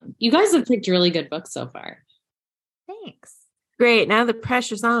You guys have picked really good books so far. Thanks. Great. Now the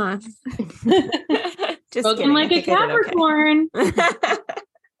pressure's on. Just Spoken kidding. like a Capricorn.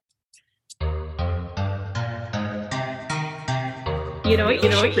 You know what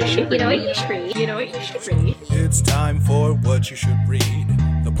you should read. It's time for What You Should Read,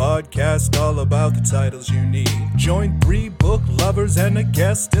 the podcast all about the titles you need. Join 3 book lovers and a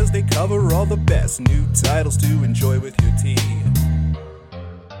guest as they cover all the best new titles to enjoy with your tea.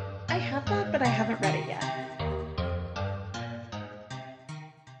 I have that, but I haven't read it yet.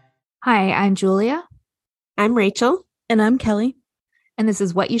 Hi, I'm Julia. I'm Rachel. And I'm Kelly. And this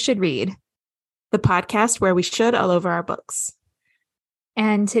is What You Should Read, the podcast where we should all over our books.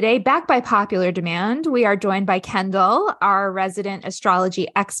 And today, back by popular demand, we are joined by Kendall, our resident astrology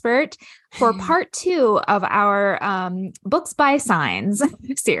expert, for part 2 of our Books by Signs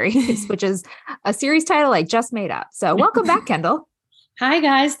series, which is a series title I just made up. So welcome back, Kendall. Hi,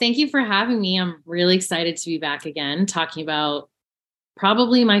 guys. Thank you for having me. I'm really excited to be back again, talking about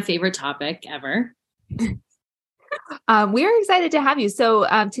probably my favorite topic ever. We are excited to have you. So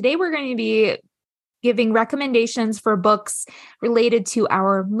today we're going to be giving recommendations for books related to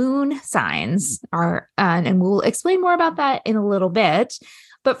our moon signs, and we'll explain more about that in a little bit.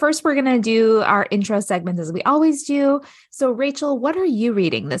 But first, we're going to do our intro segment as we always do. So, Rachel, what are you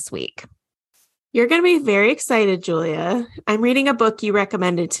reading this week? You're going to be very excited, Julia. I'm reading a book you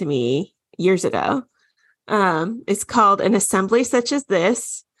recommended to me years ago. It's called An Assembly Such as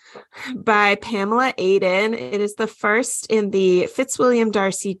This by Pamela Aden. It is the first in the Fitzwilliam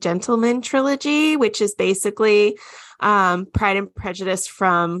Darcy Gentleman trilogy, which is basically Pride and Prejudice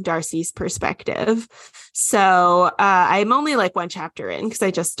from Darcy's perspective. So I'm only like 1 chapter in because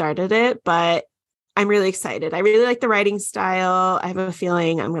I just started it, but I'm really excited. I really like the writing style. I have a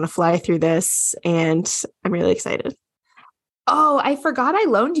feeling I'm going to fly through this, and I'm really excited. Oh, I forgot I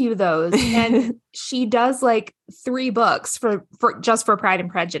loaned you those. And she does like 3 books for Pride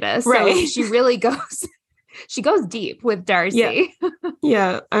and Prejudice. Right. So she really goes, she goes deep with Darcy.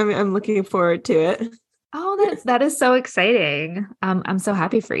 Yeah, I'm looking forward to it. Oh, that is so exciting. I'm so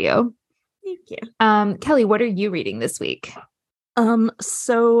happy for you. Thank you. Kelly, what are you reading this week?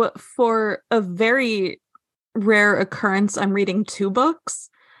 So for a very rare occurrence, I'm reading 2 books.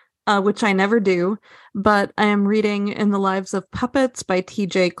 Which I never do, but I am reading In the Lives of Puppets by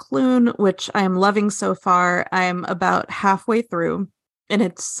T.J. Klune, which I am loving so far. I am about halfway through, and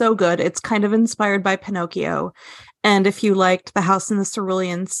it's so good. It's kind of inspired by Pinocchio. And if you liked The House in the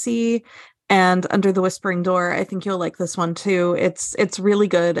Cerulean Sea and Under the Whispering Door, I think you'll like this one too. It's really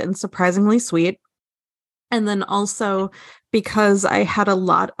good and surprisingly sweet. And then also, because I had a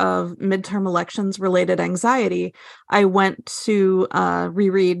lot of midterm elections related anxiety, I went to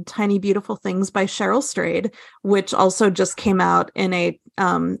reread Tiny Beautiful Things by Cheryl Strayed, which also just came out in a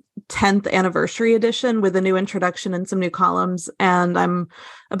 10th anniversary edition with a new introduction and some new columns. And I'm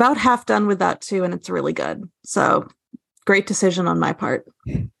about half done with that too, and it's really good. So great decision on my part.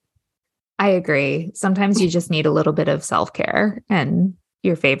 I agree. Sometimes you just need a little bit of self-care, and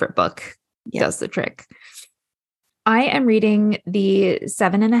your favorite book does the trick. I am reading The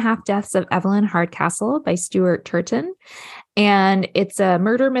 7.5 Deaths of Evelyn Hardcastle by Stuart Turton. And it's a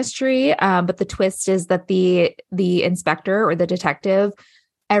murder mystery, but the twist is that the inspector or the detective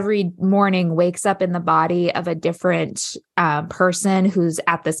every morning wakes up in the body of a different person who's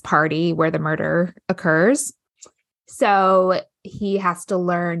at this party where the murder occurs. So he has to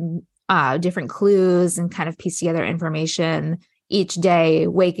learn different clues and kind of piece together information each day,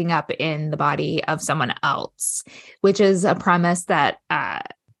 waking up in the body of someone else, which is a premise that I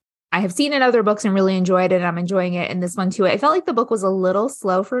have seen in other books and really enjoyed, and I'm enjoying it in this one too. I felt like the book was a little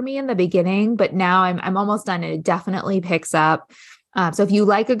slow for me in the beginning, but now I'm almost done, and it definitely picks up. So if you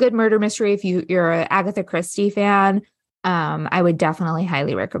like a good murder mystery, if you're an Agatha Christie fan, I would definitely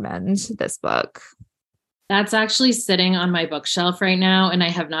highly recommend this book. That's actually sitting on my bookshelf right now, and I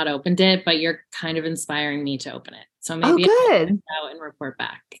have not opened it, but you're kind of inspiring me to open it. So maybe I'll check it out and report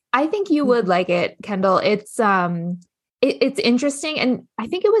back. I think you would like it, Kendall. It's interesting, and I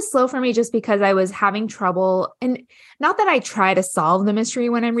think it was slow for me just because I was having trouble. And not that I try to solve the mystery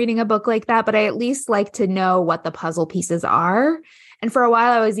when I'm reading a book like that, but I at least like to know what the puzzle pieces are. And for a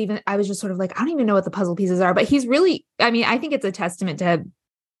while, I was just sort of like, I don't even know what the puzzle pieces are. But he's really, I mean, I think it's a testament to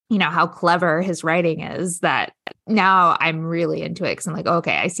how clever his writing is, that now I'm really into it because I'm like,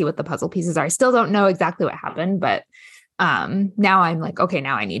 okay, I see what the puzzle pieces are. I still don't know exactly what happened, but now I'm like, okay,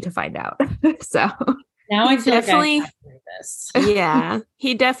 now I need to find out. So now I feel definitely, like I have to read this. Yeah,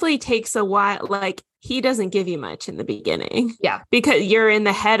 he definitely takes a while. Like, he doesn't give you much in the beginning. Yeah. Because you're in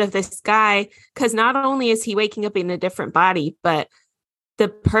the head of this guy, because not only is he waking up in a different body, but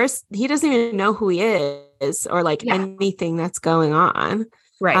he doesn't even know who he is or like anything that's going on.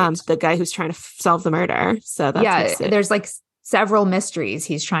 Right. The guy who's trying to solve the murder. So that's there's like several mysteries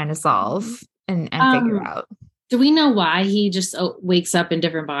he's trying to solve and figure out. Do we know why he just wakes up in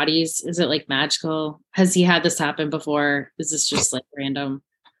different bodies? Is it like magical? Has he had this happen before? Is this just like random?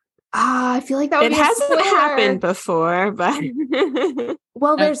 I feel like that would it hasn't happened before, but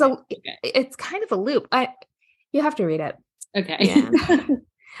well, there's it's kind of a loop. You have to read it. Okay. Yeah.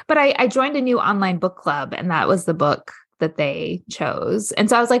 But I joined a new online book club, and that was the book that they chose. And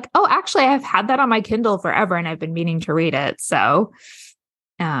so I was like, oh, actually, I've had that on my Kindle forever, and I've been meaning to read it. So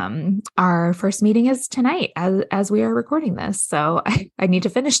our first meeting is tonight as we are recording this. So I need to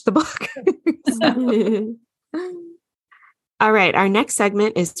finish the book. All right. Our next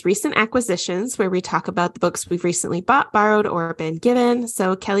segment is recent acquisitions, where we talk about the books we've recently bought, borrowed, or been given.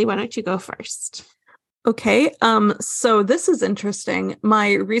 So Kelly, why don't you go first? Okay. So this is interesting.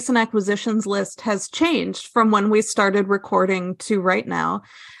 My recent acquisitions list has changed from when we started recording to right now.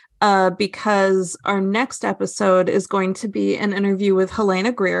 Because our next episode is going to be an interview with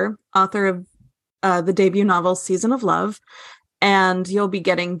Helena Greer, author of the debut novel Season of Love. And you'll be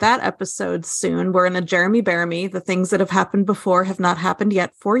getting that episode soon. We're in a Jeremy Bearimy. The things that have happened before have not happened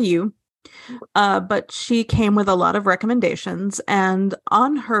yet for you. But she came with a lot of recommendations. And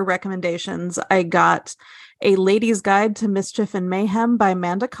on her recommendations, I got A Lady's Guide to Mischief and Mayhem by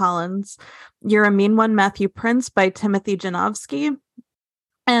Amanda Collins, You're a Mean One, Matthew Prince by Timothy Janowski,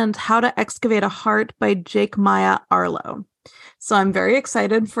 and How to Excavate a Heart by Jake Maya Arlo. So I'm very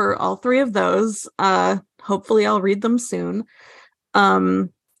excited for all three of those. Hopefully I'll read them soon.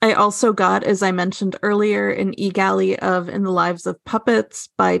 I also got, as I mentioned earlier, an e-galley of In the Lives of Puppets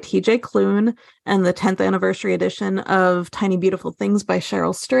by TJ Klune and the 10th anniversary edition of Tiny Beautiful Things by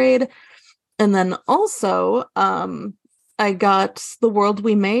Cheryl Strayed. And then also I got The World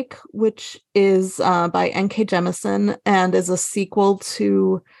We Make, which is by N.K. Jemisin and is a sequel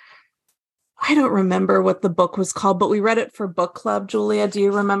to, I don't remember what the book was called, but we read it for book club. Julia, do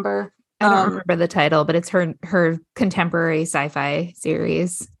you remember? I don't remember the title, but it's her contemporary sci-fi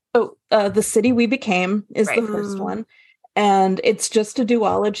series. The City We Became is the first one. And it's just a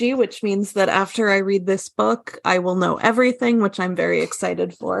duology, which means that after I read this book, I will know everything, which I'm very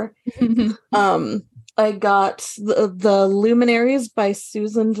excited for. I got the Luminaries by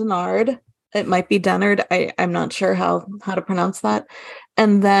Susan Dennard. It might be Dennard. I'm not sure how to pronounce that.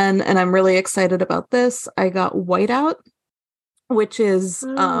 And I'm really excited about this. I got Whiteout, which is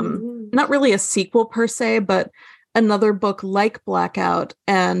not really a sequel per se, but another book like Blackout,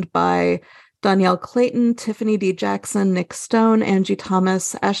 and by Danielle Clayton, Tiffany D. Jackson, Nick Stone, Angie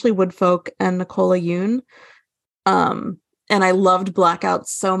Thomas, Ashley Woodfolk, and Nicola Yoon. And I loved Blackout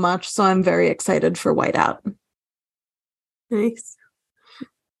so much, so I'm very excited for Whiteout. Nice.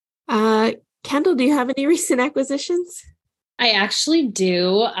 Kendall, do you have any recent acquisitions? I actually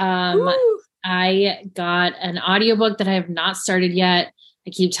do. I got an audiobook that I have not started yet. I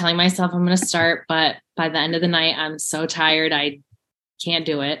keep telling myself I'm going to start, but by the end of the night, I'm so tired. I can't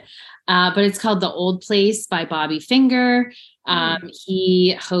do it. But it's called The Old Place by Bobby Finger.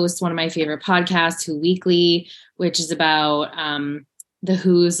 He hosts one of my favorite podcasts, Who Weekly, which is about the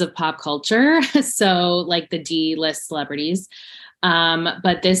who's of pop culture. So like the D-list celebrities.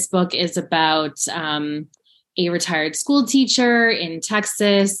 But this book is about a retired school teacher in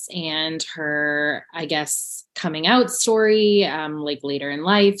Texas and her, I guess, coming out story, like later in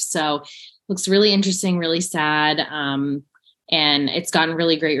life. So looks really interesting, really sad. And it's gotten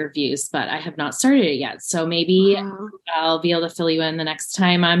really great reviews, but I have not started it yet. So maybe I'll be able to fill you in the next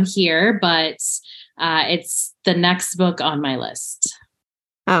time I'm here, but it's the next book on my list.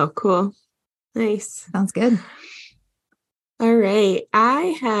 Oh, cool. Nice. Sounds good. All right.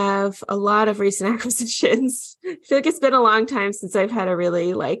 I have a lot of recent acquisitions. I feel like it's been a long time since I've had a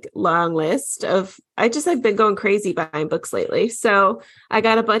really long list of, I've been going crazy buying books lately. So I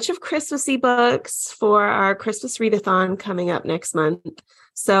got a bunch of Christmassy books for our Christmas readathon coming up next month.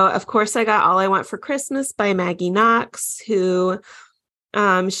 So of course I got All I Want for Christmas by Maggie Knox, who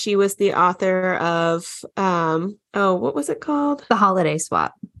she was the author of, what was it called? The Holiday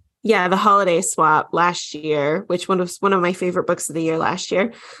Swap. Yeah, The Holiday Swap last year, which was one of my favorite books of the year last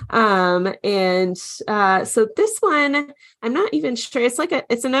year. So this one, I'm not even sure.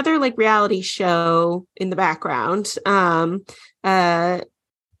 It's another reality show in the background.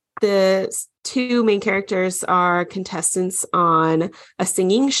 The two main characters are contestants on a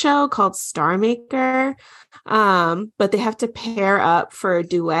singing show called Star Maker. But they have to pair up for a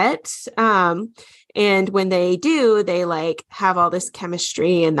duet. And when they do, they like have all this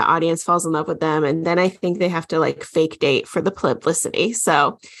chemistry and the audience falls in love with them. And then I think they have to like fake date for the publicity.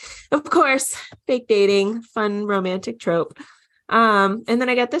 So of course, fake dating, fun romantic trope. And then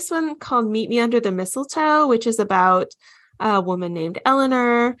I got this one called Meet Me Under the Mistletoe, which is about a woman named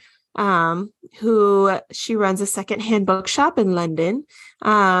Eleanor, who she runs a secondhand bookshop in London.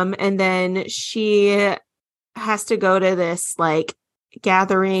 And then she has to go to this like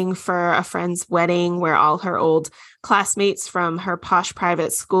gathering for a friend's wedding where all her old classmates from her posh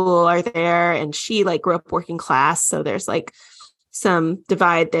private school are there. And she like grew up working class. So there's like some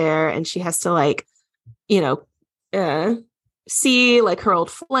divide there. And she has to like, see like her old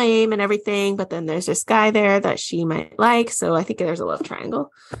flame and everything. But then there's this guy there that she might like. So I think there's a love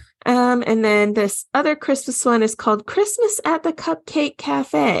triangle. And then this other Christmas one is called Christmas at the Cupcake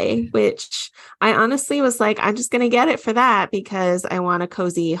Cafe, which I honestly was like, I'm just going to get it for that because I want a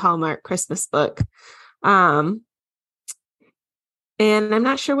cozy Hallmark Christmas book. And I'm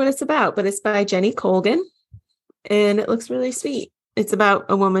not sure what it's about, but it's by Jenny Colgan and it looks really sweet. It's about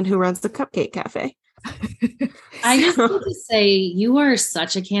a woman who runs the Cupcake Cafe. I just want to say you are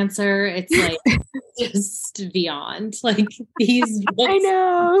such a Cancer. It's like just beyond like these books. I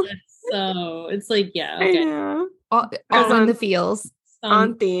know. So it's like, yeah, okay. I know. All in the feels.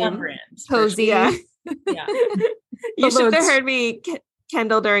 On theme. On brand, for Cozy. sure. Yeah. Yeah. You should have heard me,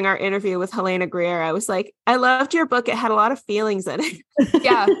 Kendall, during our interview with Helena Greer. I was like, I loved your book. It had a lot of feelings in it.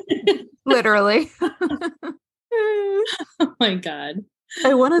 Yeah, literally. Oh my God.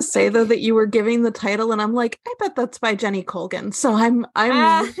 I want to say though that you were giving the title, and I'm like, I bet that's by Jenny Colgan. So I'm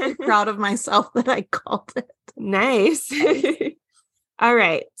proud of myself that I called it. Nice. All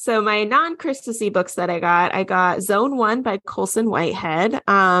right. So my non-Christmassy books that I got Zone 1 by Colson Whitehead.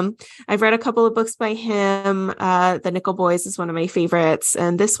 I've read a couple of books by him. The Nickel Boys is one of my favorites.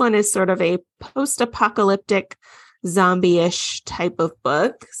 And this one is sort of a post-apocalyptic zombie-ish type of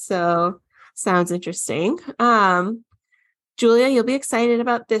book. So sounds interesting. Julia, you'll be excited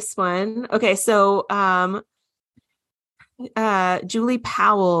about this one. Okay, so Julie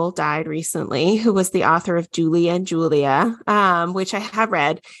Powell died recently, who was the author of Julie and Julia, which I have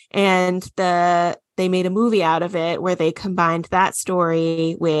read. And they made a movie out of it where they combined that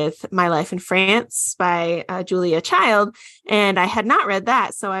story with My Life in France by Julia Child. And I had not read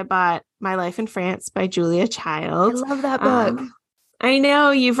that, so I bought My Life in France by Julia Child. I love that book. I know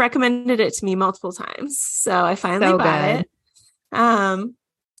you've recommended it to me multiple times, so I finally bought it.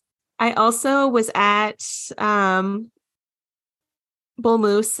 I also was at Bull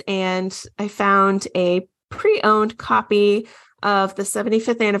Moose and I found a pre-owned copy of the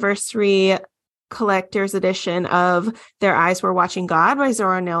 75th anniversary collector's edition of Their Eyes Were Watching God by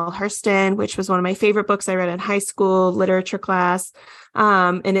Zora Neale Hurston, which was one of my favorite books I read in high school literature class.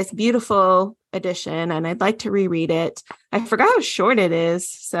 And it's a beautiful edition and I'd like to reread it. I forgot how short it is.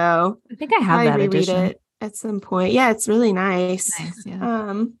 So I think I have that edition. It at some point. Yeah, it's really nice.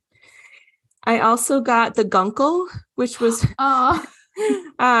 Yeah. I also got The Guncle, which was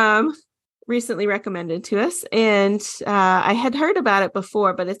recently recommended to us. And I had heard about it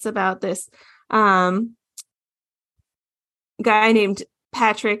before, but it's about this guy named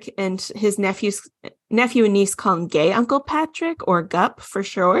Patrick and his nephew and niece call him Gay Uncle Patrick, or Gup for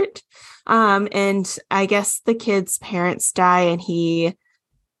short. And I guess the kids' parents die and he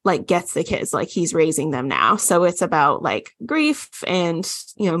like gets the kids, like he's raising them now. So it's about like grief and,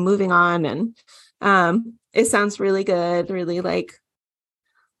 moving on. And it sounds really good, really like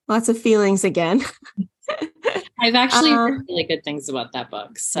lots of feelings again. I've actually heard really good things about that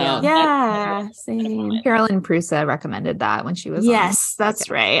book. So yeah, same. Carolyn Prusa recommended that when she was Yes, that's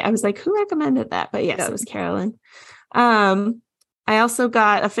right. I was like, who recommended that? But yes, it was Carolyn. I also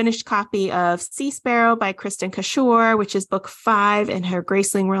got a finished copy of Sea Sparrow by Kristen Cashore, which is book 5 in her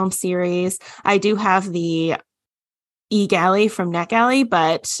Graceling Realm series. I do have the e-galley from NetGalley,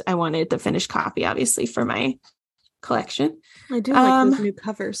 but I wanted the finished copy, obviously, for my collection. I do like those new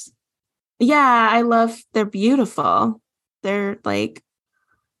covers. Yeah, they're beautiful. They're like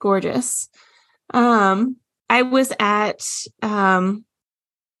gorgeous. I was at, where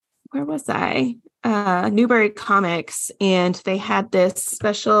was I? Newbury Comics, and they had this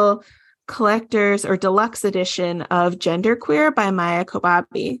special collector's or deluxe edition of Genderqueer by Maya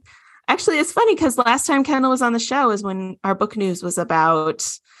Kobabe. Actually, it's funny because last time Kendall was on the show is when our book news was about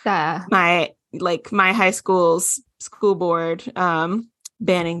my high school's school board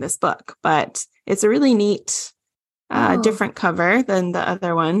banning this book, but it's a really neat different cover than the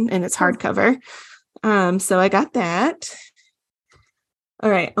other one, and it's hardcover. So I got that. All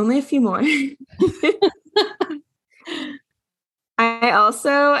right, only a few more. I I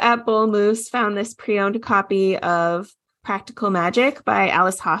also at Bull Moose found this pre-owned copy of Practical Magic by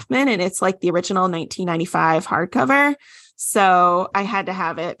Alice Hoffman, and it's like the original 1995 hardcover. So I had to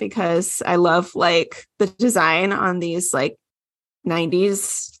have it because I love like the design on these like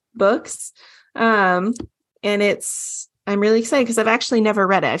 90s books. And I'm really excited because I've actually never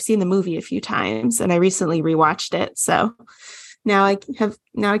read it. I've seen the movie a few times and I recently rewatched it. So now I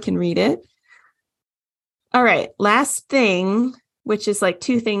can read it. All right. Last thing, which is like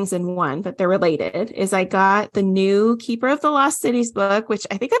two things in one, but they're related, is I got the new Keeper of the Lost Cities book, which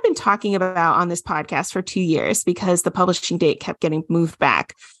I think I've been talking about on this podcast for 2 years because the publishing date kept getting moved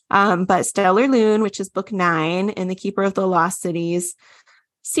back. But Stellar Loon, which is book 9 in the Keeper of the Lost Cities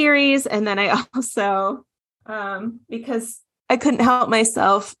series. And then I also, because I couldn't help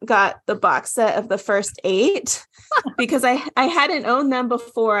myself, got the box set of the first 8 because I hadn't owned them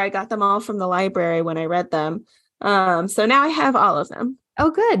before. I got them all from the library when I read them. So now I have all of them. Oh,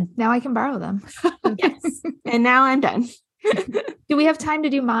 good. Now I can borrow them. Yes. And now I'm done. Do we have time to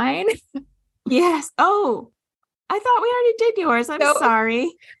do mine? Yes. Oh, I thought we already did yours. I'm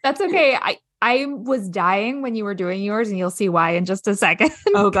sorry. That's okay. I was dying when you were doing yours, and you'll see why in just a second.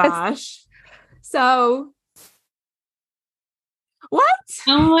 Oh, gosh. So. What?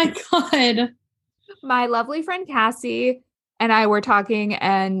 Oh my God. My lovely friend Cassie and I were talking,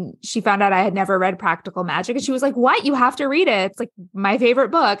 and she found out I had never read Practical Magic. And she was like, what? You have to read it. It's like my favorite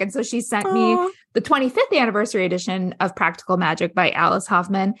book. And so she sent me the 25th anniversary edition of Practical Magic by Alice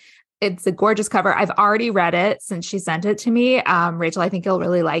Hoffman. It's a gorgeous cover. I've already read it since she sent it to me. Rachel, I think you'll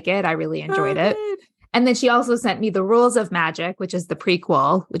really like it. I really enjoyed it. And then she also sent me The Rules of Magic, which is the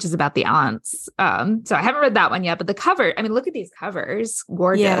prequel, which is about the aunts. So I haven't read that one yet, but the cover, I mean, look at these covers.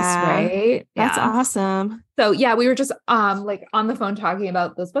 Gorgeous, right? That's awesome. So yeah, we were just like on the phone talking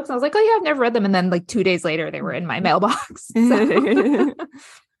about those books. I was like, oh yeah, I've never read them. And then like 2 days later, they were in my mailbox.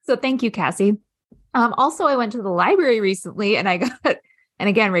 So thank you, Cassie. Also, I went to the library recently and I got, and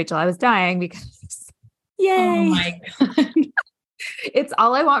again, Rachel, I was dying because yay. Oh my God. It's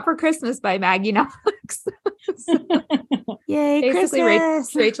All I Want for Christmas by Maggie Knox. Yay, basically,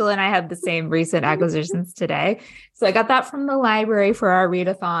 Christmas. Rachel and I had the same recent acquisitions today. So I got that from the library for our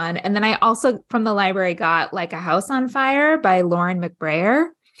readathon. And then I also from the library got Like a House on Fire by Lauren McBrayer.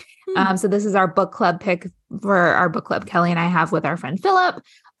 So this is our book club pick for our book club Kelly and I have with our friend Philip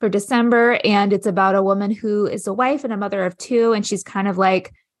for December. And it's about a woman who is a wife and a mother of 2. And she's kind of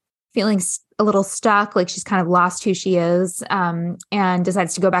like feeling a little stuck, like she's kind of lost who she is, and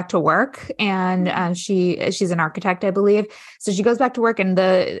decides to go back to work. And she's an architect, I believe. So she goes back to work, and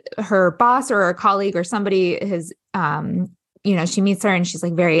her boss or a colleague or somebody has, she meets her, and she's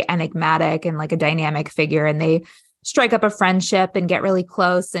like very enigmatic and like a dynamic figure, and they strike up a friendship and get really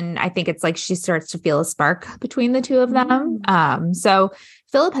close. And I think it's like she starts to feel a spark between the two of them. So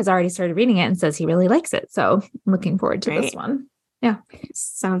Philip has already started reading it and says he really likes it. So I'm looking forward to this one. Yeah.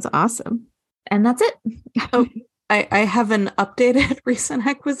 Sounds awesome. And that's it. Oh, I have an updated recent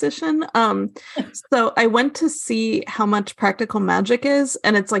acquisition. So I went to see how much Practical Magic is,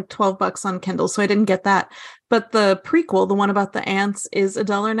 and it's like $12 on Kindle. So I didn't get that. But the prequel, the one about the ants, is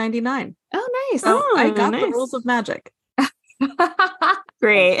 $1.99. Oh, nice. So I got nice. The Rules of Magic.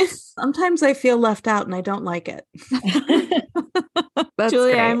 Great. Sometimes I feel left out and I don't like it. That's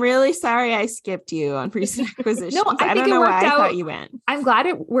Julia, great. I'm really sorry I skipped you on recent acquisitions. No, I I think don't it know why worked I out. thought you went. I'm glad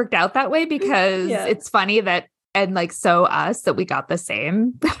it worked out that way because Yeah. it's funny that, and like, so us that we got the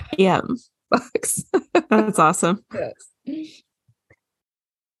same Yeah, books. that's awesome.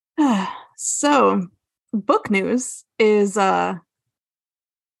 So book news is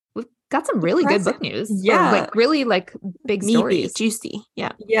We've got some really good book news. Yeah. Or, like really like big Meaty, stories. juicy.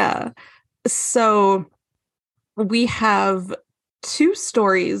 Yeah. Yeah. So we have 2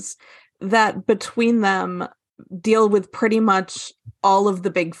 stories that between them deal with pretty much all of the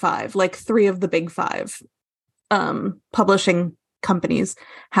big 5, like 3 of the big 5 publishing companies,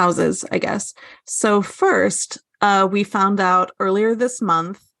 houses, I guess. So first, we found out earlier this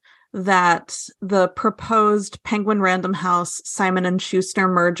month that the proposed Penguin Random House Simon & Schuster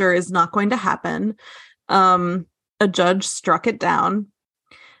merger is not going to happen. A judge struck it down.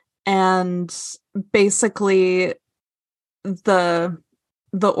 And basically, the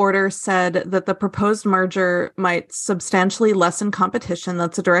order said that the proposed merger might substantially lessen competition.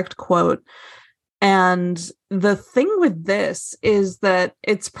 That's a direct quote. And the thing with this is that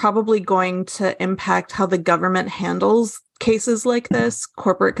it's probably going to impact how the government handles cases like this,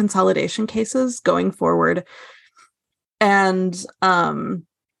 corporate consolidation cases going forward. And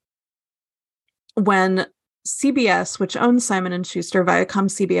when CBS, which owns Simon & Schuster, Viacom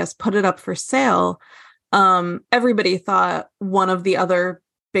CBS, put it up for sale, everybody thought one of the other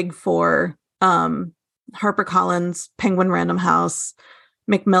big four, HarperCollins, Penguin Random House,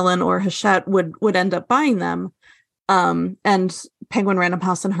 Macmillan, or Hachette would end up buying them. And Penguin Random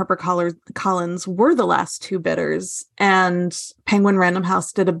House and HarperCollins were the last two bidders. And Penguin Random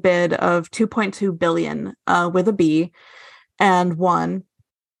House did a bid of $2.2 billion with a B and won.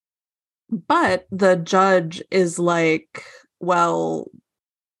 But the judge is like, well,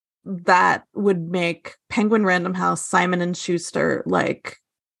 that would make Penguin Random House, Simon and Schuster, like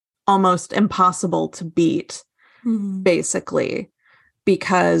almost impossible to beat, basically,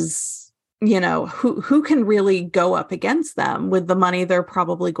 because, you know, who can really go up against them with the money they're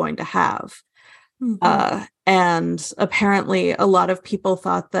probably going to have? And apparently a lot of people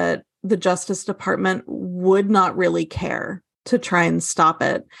thought that the Justice Department would not really care to try and stop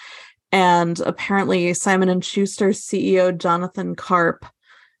it. And apparently Simon & Schuster's CEO, Jonathan Karp,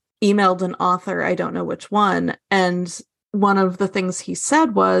 emailed an author, I don't know which one, and one of the things he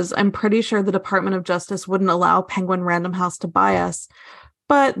said was, I'm pretty sure the Department of Justice wouldn't allow Penguin Random House to buy us,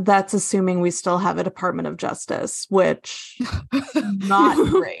 but that's assuming we still have a Department of Justice, which not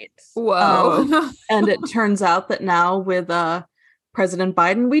great. Whoa. And it turns out that now with President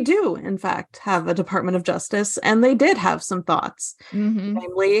Biden, we do, in fact, have a Department of Justice, and they did have some thoughts,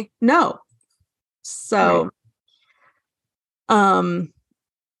 namely, no. So,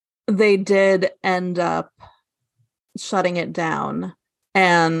 they did end up shutting it down,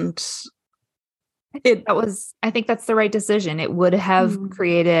 and I think that's the right decision. It would have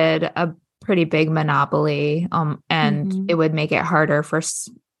created a pretty big monopoly, and it would make it harder for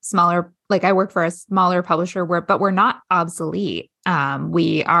smaller, like I work for a smaller publisher but we're not obsolete.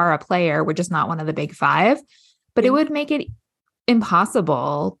 We are a player. We're just not one of the big five, but it would make it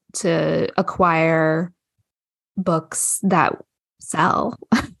impossible to acquire books that sell.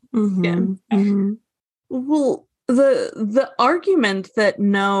 Well, the argument that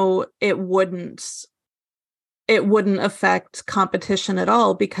no, it wouldn't affect competition at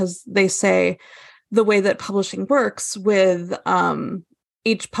all, because they say the way that publishing works with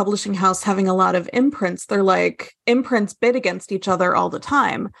each publishing house having a lot of imprints, they're like, imprints bid against each other all the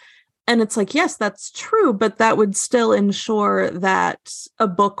time. And it's like, yes, that's true, but that would still ensure that a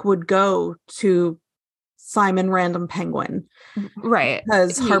book would go to Simon Random Penguin. Right.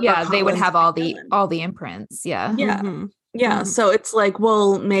 Because they would have all the imprints. Yeah. So it's like,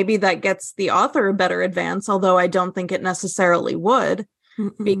 well, maybe that gets the author a better advance, although I don't think it necessarily would,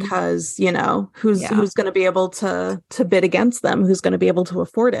 because, you know, who's going to be able to bid against them, who's going to be able to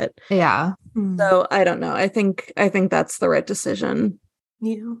afford it. Yeah. So I don't know. I think that's the right decision.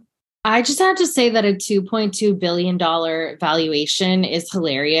 Yeah. I just have to say that a $2.2 billion valuation is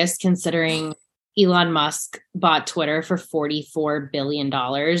hilarious, considering Elon Musk bought Twitter for $44 billion,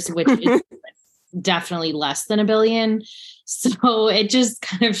 which is definitely less than $1 billion. So it just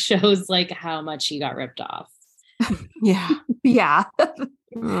kind of shows like how much he got ripped off. Yeah. Yeah.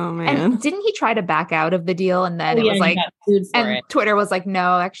 Oh man. And didn't he try to back out of the deal? And then it was like, Twitter was like,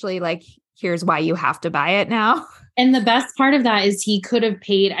 no, actually, like, here's why you have to buy it now. And the best part of that is he could have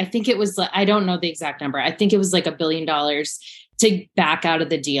paid, I think it was, I don't know the exact number. I think it was like $1 billion to back out of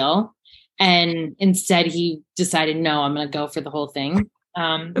the deal. And instead he decided, no, I'm going to go for the whole thing.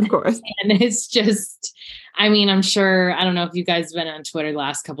 Of course. And it's just, I mean, I'm sure, I don't know if you guys have been on Twitter the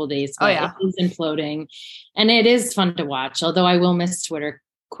last couple of days, but it is imploding, and it is fun to watch. Although I will miss Twitter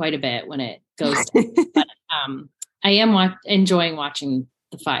quite a bit when it goes down. But I am enjoying watching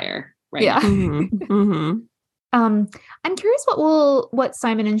the fire right now. I'm curious what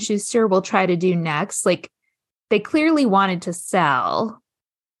Simon & Schuster will try to do next. Like, they clearly wanted to sell.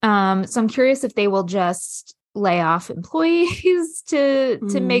 So I'm curious if they will just lay off employees to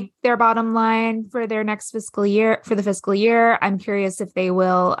make their bottom line for their next fiscal year. I'm curious if they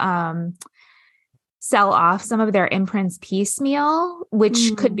will sell off some of their imprints piecemeal,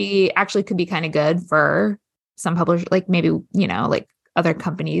 which could be kind of good for some publishers, like maybe, you know, like other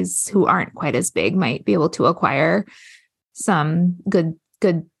companies who aren't quite as big might be able to acquire some good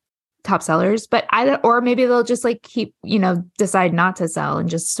top sellers, but or maybe they'll just like keep, you know, decide not to sell and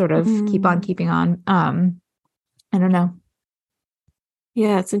just sort of keep on keeping on. I don't know.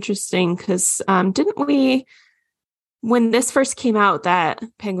 Yeah, it's interesting because didn't we, when this first came out that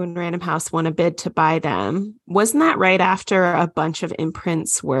Penguin Random House won a bid to buy them, wasn't that right after a bunch of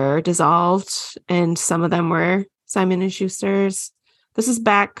imprints were dissolved and some of them were Simon & Schuster's? This is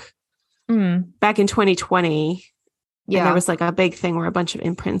back in 2020. Yeah. And there was like a big thing where a bunch of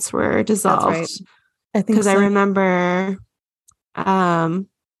imprints were dissolved. That's right. I think because I remember,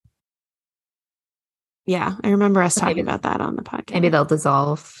 Yeah, I remember us talking Maybe- about that on the podcast. Maybe they'll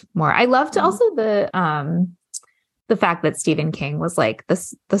dissolve more. I loved also the fact that Stephen King was like the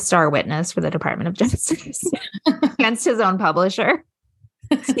star witness for the Department of Justice against his own publisher.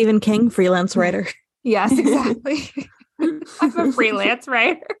 Stephen King, freelance writer. Yes, exactly. I'm a freelance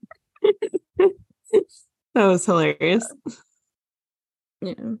writer. That was hilarious.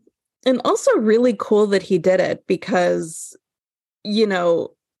 Yeah. And also really cool that he did it because, you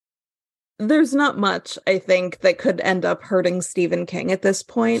know, there's not much, I think, that could end up hurting Stephen King at this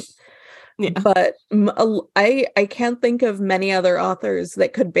point. Yeah. But I can't think of many other authors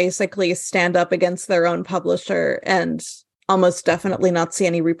that could basically stand up against their own publisher and almost definitely not see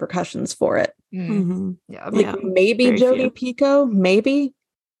any repercussions for it. Mhm. Yeah. Like Yeah, maybe very Jodi few. Picoult, maybe,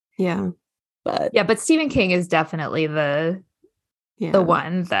 Yeah. but Yeah, but Stephen King is definitely the Yeah.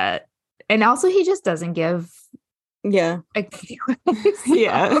 one that, and also he just doesn't give yeah. a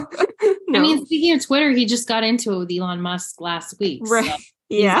Yeah. I mean, speaking of Twitter, he just got into it with Elon Musk last week. so Right.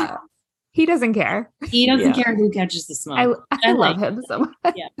 Yeah. he doesn't care. he doesn't Yeah. care who catches the smoke. I love him so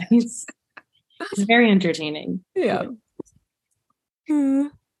much. Yeah, he's very entertaining. Yeah.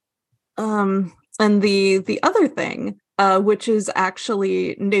 And the other thing, which is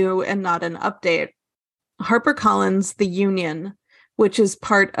actually new and not an update, HarperCollins, the union, which is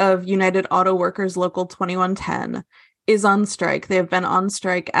part of United Auto Workers Local 2110, is on strike. They have been on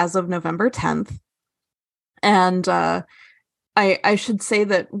strike as of November 10th. And I should say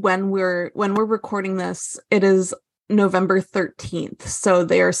that when we're recording this, it is November 13th. So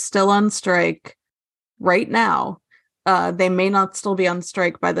they are still on strike right now. They may not still be on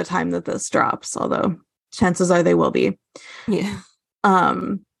strike by the time that this drops, although chances are they will be. Yeah.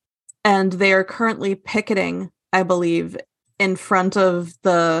 And they are currently picketing, I believe, in front of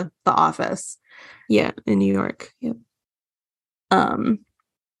the office. Yeah. In New York. Yep.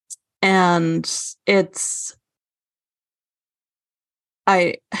 And it's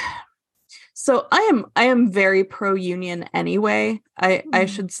I am very pro union anyway, I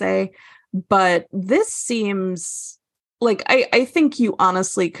should say, but this seems like I think you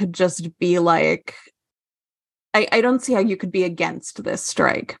honestly could just be like, I don't see how you could be against this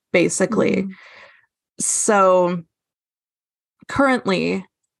strike, basically. So currently,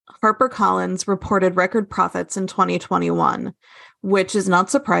 HarperCollins reported record profits in 2021, which is not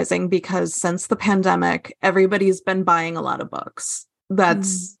surprising because since the pandemic, everybody's been buying a lot of books.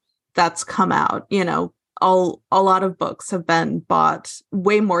 That's come out, you know, a lot of books have been bought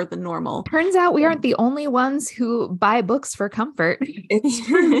way more than normal. Turns out we aren't the only ones who buy books for comfort. It's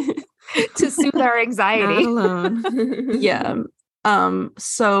true. To soothe our Not anxiety. alone. Yeah.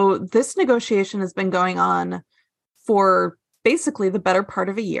 So this negotiation has been going on for basically the better part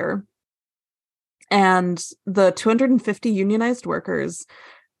of a year. And the 250 unionized workers,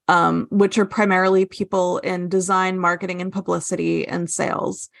 which are primarily people in design, marketing, and publicity and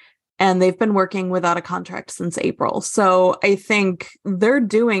sales. And they've been working without a contract since April. So I think they're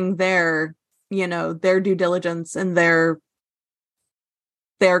doing their due diligence and they're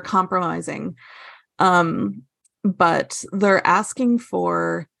compromising. But they're asking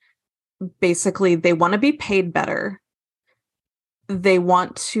for, basically, they want to be paid better. They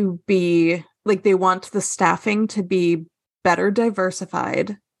want to be they want the staffing to be better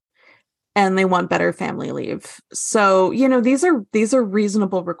diversified, and they want better family leave. So, you know, these are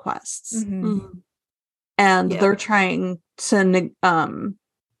reasonable requests. Mhm. And Yeah. they're trying to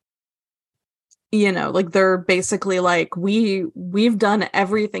they're basically like, we've done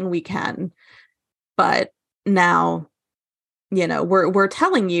everything we can, but now, you know, we're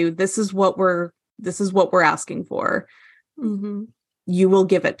telling you this is what we're asking for. Mhm. You will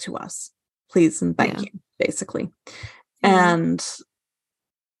give it to us, please and thank Yeah. you, basically. Yeah. And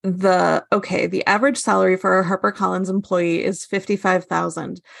the average salary for a HarperCollins employee is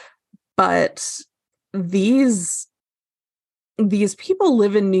 $55,000, but these people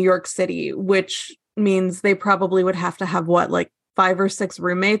live in New York City, which means they probably would have to have 5 or 6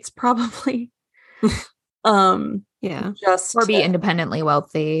 roommates, probably. Yeah. Just Or be independently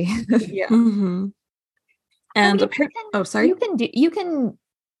wealthy. yeah. Mhm. And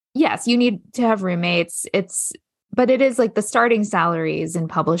Yes, you need to have roommates. But it is like the starting salaries in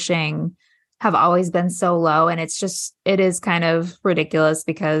publishing have always been so low. And it is kind of ridiculous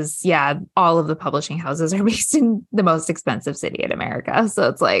because, yeah, all of the publishing houses are based in the most expensive city in America. So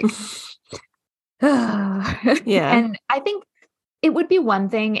it's like, Yeah. And I think it would be one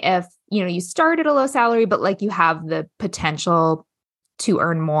thing if, you know, you start at a low salary, but like you have the potential to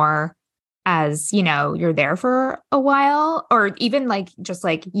earn more as, you know, you're there for a while, or even like just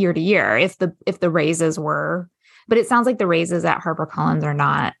like year to year, if the raises were, but it sounds like the raises at HarperCollins are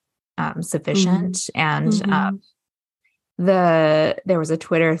not sufficient. And there was a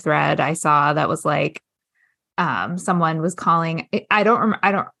Twitter thread I saw that was like, someone was calling, I don't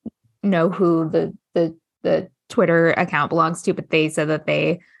know who the Twitter account belongs to, but they said that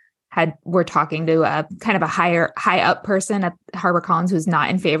they were talking to a kind of a high up person at HarperCollins who's not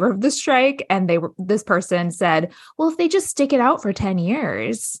in favor of the strike. And this person said, well, if they just stick it out for 10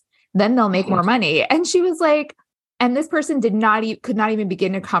 years, then they'll make more money. And she was like, and this person could not even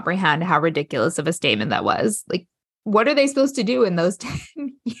begin to comprehend how ridiculous of a statement that was. Like, what are they supposed to do in those 10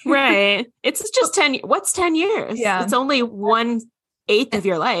 years? Right. It's just 10. What's 10 years? Yeah. It's only 1/8 of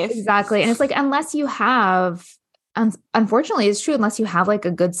your life. Exactly. And it's like, unless you have, unfortunately, it's true, unless you have like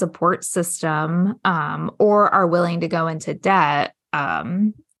a good support system, or are willing to go into debt,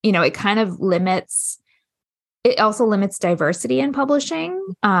 it kind of also limits diversity in publishing,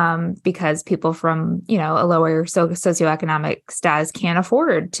 because people from, a lower socioeconomic status can't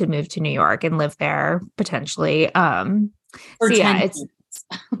afford to move to New York and live there potentially. For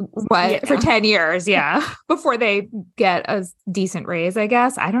 10 years. Yeah. Before they get a decent raise, I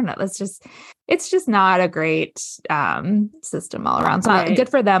guess. I don't know. It's just not a great, system all around. So good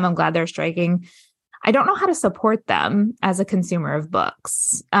for them. I'm glad they're striking. I don't know how to support them as a consumer of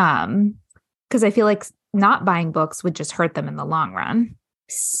books. Cause I feel like not buying books would just hurt them in the long run.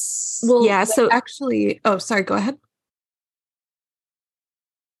 Well, yeah. So actually, sorry, go ahead.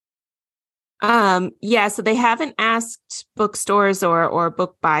 So they haven't asked bookstores or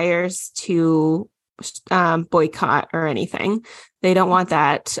book buyers to boycott or anything. They don't want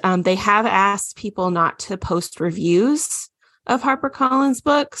that. They have asked people not to post reviews of HarperCollins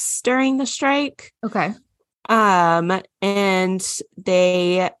books during the strike. Okay. And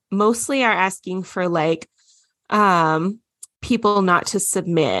they mostly are asking for people not to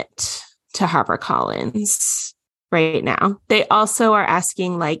submit to HarperCollins right now. They also are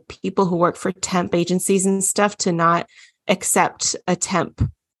asking people who work for temp agencies and stuff to not accept a temp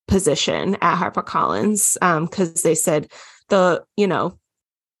position at HarperCollins, because they said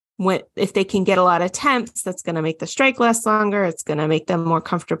if they can get a lot of temps, that's going to make the strike last longer. It's going to make them more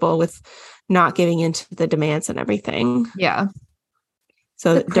comfortable with not giving into the demands and everything. Yeah.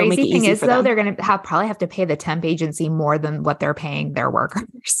 So the crazy thing is, though, they're going to probably have to pay the temp agency more than what they're paying their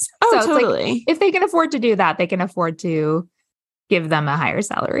workers. Oh, so totally. If they can afford to do that, they can afford to give them a higher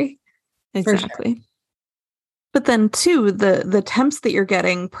salary. Exactly. Sure. But then, too, the temps that you're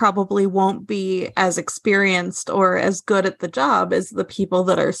getting probably won't be as experienced or as good at the job as the people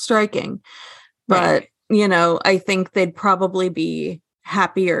that are striking. But, I think they'd probably be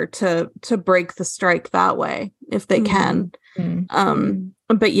happier to break the strike that way if they can.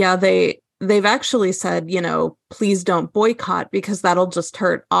 But yeah, they've actually said, please don't boycott because that'll just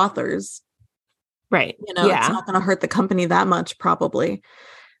hurt authors. Right. It's not going to hurt the company that much, probably.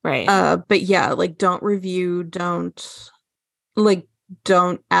 Right. But yeah, don't review, don't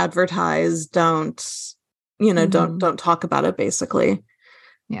advertise, don't talk about it, basically.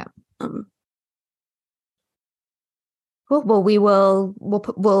 Yeah. Cool. Well,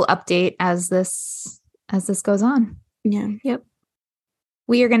 we'll update as this goes on. Yeah. Yep.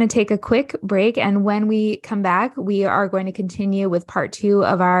 We are going to take a quick break. And when we come back, we are going to continue with part 2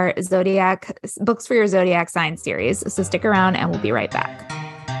 of our Zodiac Books for Your Zodiac Sign series. So stick around and we'll be right back.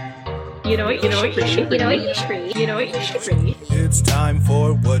 You know what you should read. It's time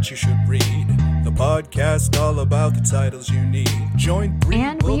for What You Should Read, the podcast all about the titles you need. Join Bree.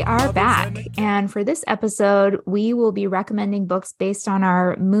 And we are back. And for this episode, we will be recommending books based on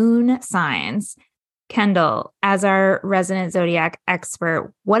our moon signs. Kendall, as our resident zodiac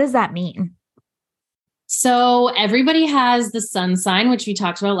expert, what does that mean? So everybody has the sun sign, which we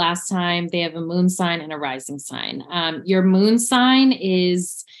talked about last time. They have a moon sign and a rising sign. Your moon sign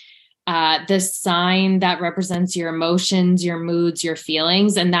is the sign that represents your emotions, your moods, your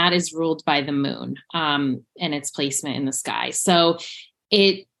feelings, and that is ruled by the moon and its placement in the sky. So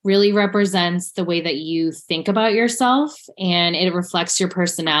it really represents the way that you think about yourself, and it reflects your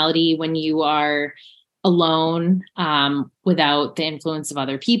personality when you are alone, without the influence of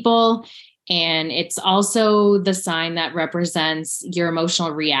other people. And it's also the sign that represents your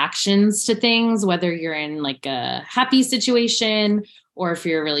emotional reactions to things, whether you're in a happy situation or if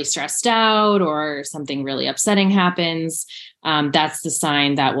you're really stressed out or something really upsetting happens. That's the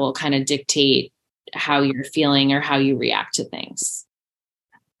sign that will kind of dictate how you're feeling or how you react to things.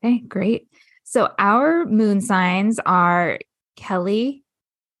 Okay, great. So our moon signs are Kelly.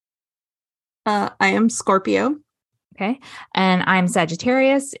 I am Scorpio. Okay. And I'm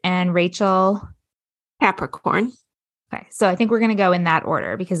Sagittarius, and Rachel, Capricorn. Okay. So I think we're going to go in that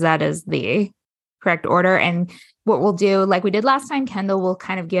order because that is the correct order. And what we'll do, like we did last time, Kendall will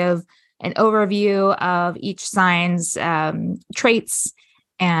kind of give an overview of each sign's traits,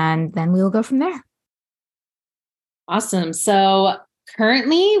 and then we will go from there. Awesome. So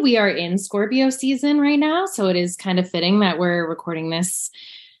currently we are in Scorpio season right now. So it is kind of fitting that we're recording this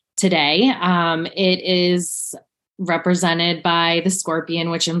today. It is represented by the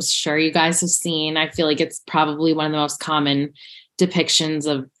scorpion, which I'm sure you guys have seen. I feel like it's probably one of the most common depictions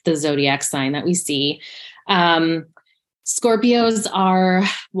of the zodiac sign that we see. Scorpios are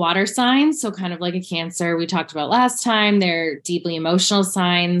water signs, so kind of like a Cancer we talked about last time. They're deeply emotional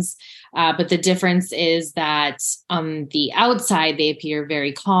signs, but the difference is that on the outside, they appear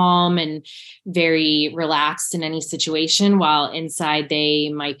very calm and very relaxed in any situation, while inside they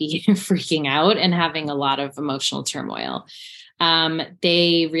might be freaking out and having a lot of emotional turmoil.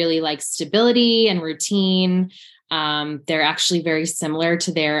 They really like stability and routine. They're actually very similar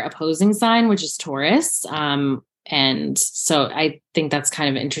to their opposing sign, which is Taurus. And so I think that's kind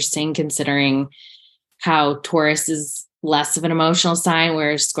of interesting considering how Taurus is less of an emotional sign,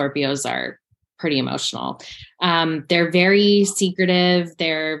 whereas Scorpios are pretty emotional. They're very secretive.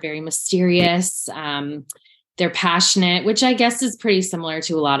 They're very mysterious. They're passionate, which I guess is pretty similar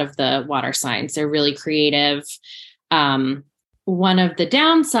to a lot of the water signs. They're really creative. One of the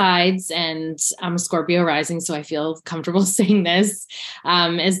downsides, and I'm a Scorpio rising, so I feel comfortable saying this,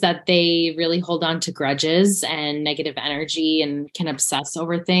 is that they really hold on to grudges and negative energy and can obsess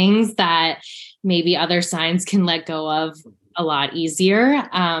over things that maybe other signs can let go of a lot easier.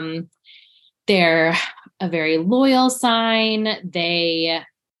 They're a very loyal sign. They,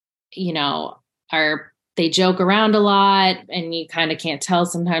 they joke around a lot, and you kind of can't tell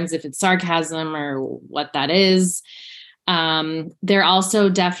sometimes if it's sarcasm or what that is. They're also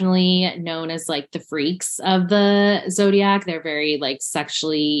definitely known as like the freaks of the zodiac. They're very like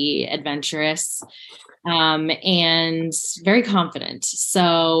sexually adventurous, and very confident.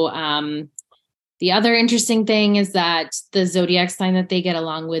 So, the other interesting thing is that the zodiac sign that they get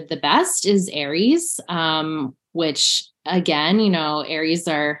along with the best is Aries, which again, Aries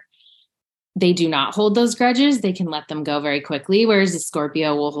they do not hold those grudges. They can let them go very quickly, whereas a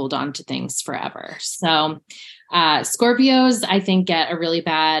Scorpio will hold on to things forever. So, Scorpios, I think, get a really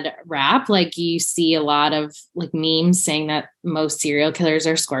bad rap. Like you see a lot of like memes saying that most serial killers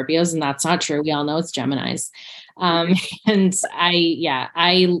are Scorpios, and that's not true. We all know it's Geminis. And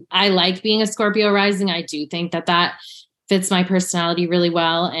I like being a Scorpio rising. I do think that fits my personality really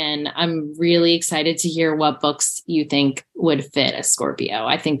well. And I'm really excited to hear what books you think would fit a Scorpio.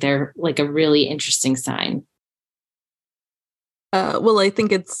 I think they're like a really interesting sign. Well, I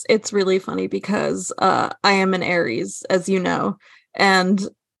think it's really funny because I am an Aries, as you know, and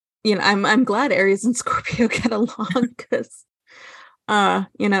I'm glad Aries and Scorpio get along because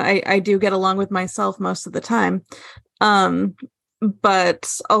I do get along with myself most of the time.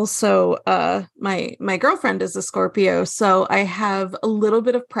 But also my girlfriend is a Scorpio, so I have a little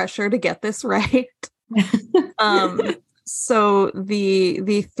bit of pressure to get this right. So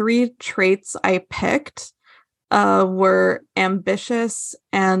the three traits I picked were ambitious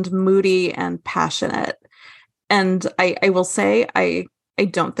and moody and passionate. And I will say I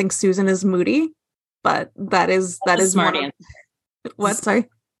don't think Susan is moody, but that is a smart answer. What? Sorry.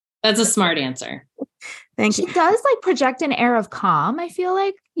 That's a smart answer. Thank you. She does like project an air of calm, I feel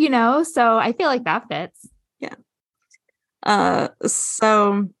like, so I feel like that fits. Yeah.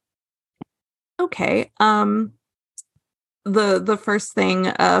 So okay. The first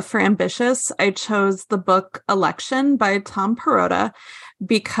thing for ambitious, I chose the book Election by Tom Perrotta,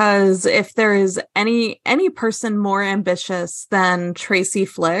 because if there is any person more ambitious than Tracy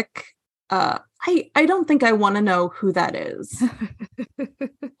Flick, I don't think I want to know who that is.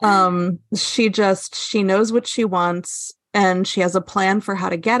 She knows what she wants and she has a plan for how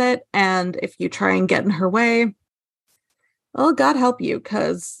to get it. And if you try and get in her way, well, God help you,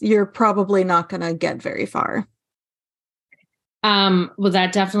 because you're probably not going to get very far. Well,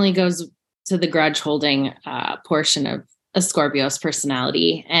 that definitely goes to the grudge holding portion of a Scorpio's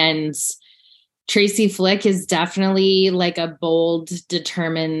personality. And Tracy Flick is definitely like a bold,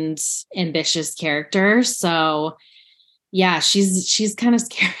 determined, ambitious character. So yeah, she's kind of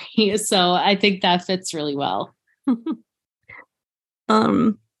scary. So I think that fits really well.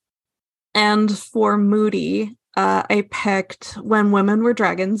 And for moody, I picked When Women Were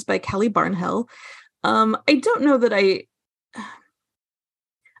Dragons by Kelly Barnhill. I don't know that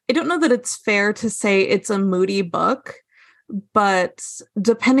it's fair to say it's a moody book, but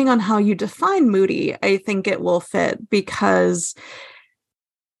depending on how you define moody, I think it will fit, because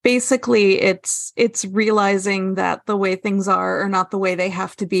basically it's realizing that the way things are not the way they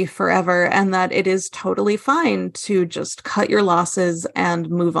have to be forever, and that it is totally fine to just cut your losses and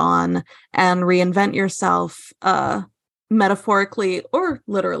move on and reinvent yourself, metaphorically or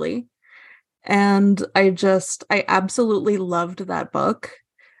literally. And I absolutely loved that book.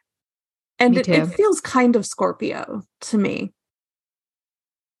 And it feels kind of Scorpio to me.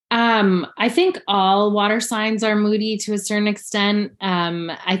 I think all water signs are moody to a certain extent.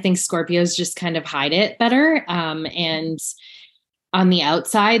 I think Scorpios just kind of hide it better. And on the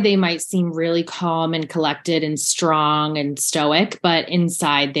outside, they might seem really calm and collected and strong and stoic, but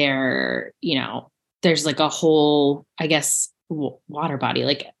inside they're, there's like a whole, I guess, water body,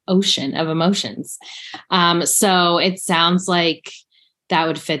 like ocean of emotions. So it sounds like that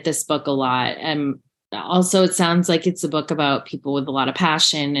would fit this book a lot. Also, it sounds like it's a book about people with a lot of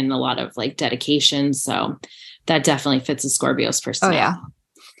passion and a lot of like dedication. So that definitely fits a Scorpio's personality. Oh,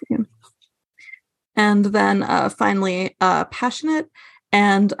 yeah. And then finally, Passionate.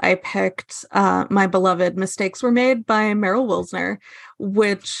 And I picked My Beloved Mistakes Were Made by Meryl Wilsner,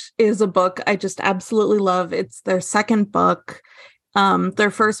 which is a book I just absolutely love. It's their second book.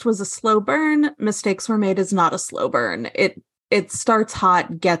 Their first was a slow burn. Mistakes Were Made is not a slow burn. It starts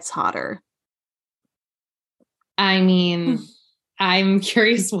hot, gets hotter. I mean, I'm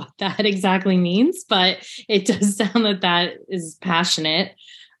curious what that exactly means, but it does sound that is passionate.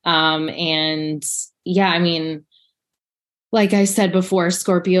 And yeah, I mean, like I said before,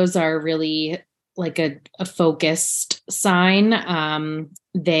 Scorpios are really like a focused sign.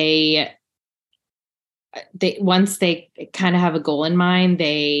 They once they kind of have a goal in mind,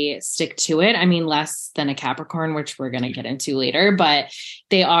 they stick to it. I mean, less than a Capricorn, which we're going to get into later, but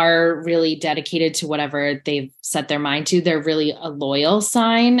they are really dedicated to whatever they've set their mind to. They're really a loyal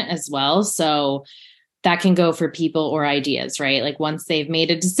sign as well. So that can go for people or ideas, right? Like once they've made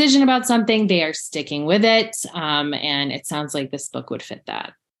a decision about something, they are sticking with it. And it sounds like this book would fit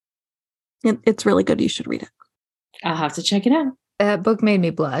that. It's really good. You should read it. I'll have to check it out. That book made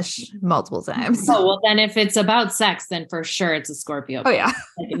me blush multiple times. Oh, well, then if it's about sex, then for sure it's a Scorpio. Oh, yeah.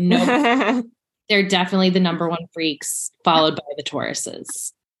 Like, no, they're definitely the number one freaks, followed by the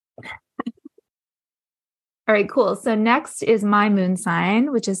Tauruses. All right, cool. So next is my moon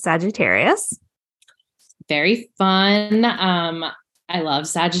sign, which is Sagittarius. Very fun. I love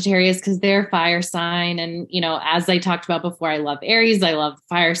Sagittarius because they're a fire sign. And, as I talked about before, I love Aries. I love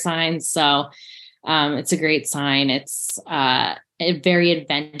fire signs. So it's a great sign. It's a very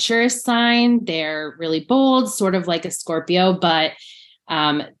adventurous sign. They're really bold, sort of like a Scorpio, but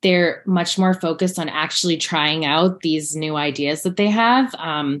they're much more focused on actually trying out these new ideas that they have.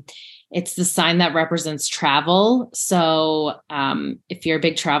 It's the sign that represents travel. So if you're a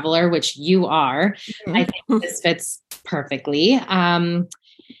big traveler, which you are, I think this fits perfectly.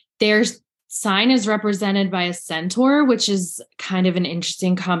 Their sign is represented by a centaur, which is kind of an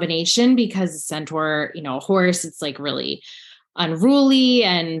interesting combination because a centaur, a horse, it's like really unruly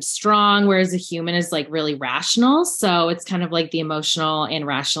and strong, whereas a human is like really rational. So it's kind of like the emotional and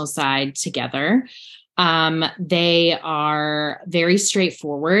rational side together. They are very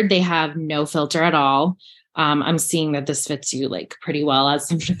straightforward. They have no filter at all. I'm seeing that this fits you like pretty well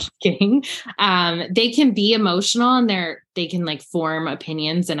as I'm talking. They can be emotional and they can like form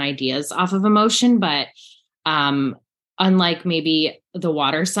opinions and ideas off of emotion, but unlike maybe the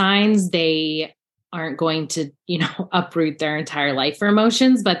water signs, they aren't going to, uproot their entire life for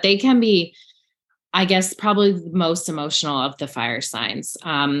emotions, but they can be, I guess, probably the most emotional of the fire signs.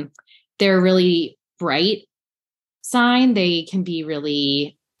 They're a really bright sign. They can be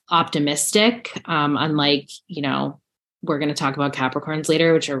really optimistic, unlike, we're going to talk about Capricorns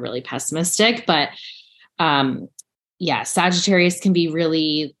later, which are really pessimistic, but Sagittarius can be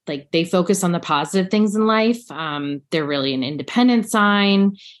really like, they focus on the positive things in life. They're really an independent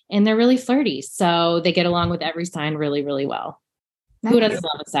sign and they're really flirty. So they get along with every sign really, really well. Nice. Who doesn't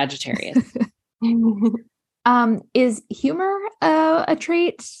love a Sagittarius? Is humor a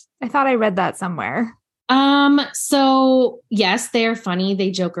trait? I thought I read that somewhere. So yes, they are funny. They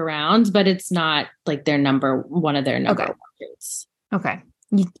joke around, but it's not like one of their number one traits. Okay.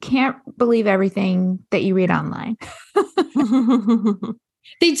 You can't believe everything that you read online.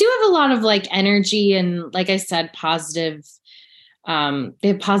 They do have a lot of like energy and, like I said, positive. They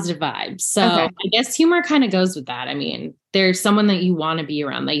have positive vibes. So I guess humor kind of goes with that. I mean, there's someone that you want to be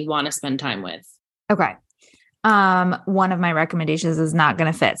around, that you want to spend time with. Okay. One of my recommendations is not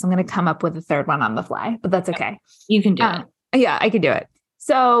going to fit. So I'm going to come up with a third one on the fly, but that's okay. You can do it. Yeah, I can do it.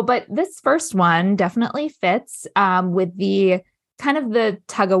 So, but this first one definitely fits with the kind of the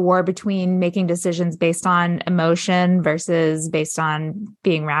tug of war between making decisions based on emotion versus based on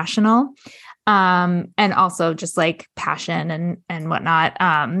being rational. And also just like passion and whatnot,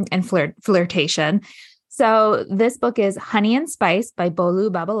 and flirtation. So this book is Honey and Spice by Bolu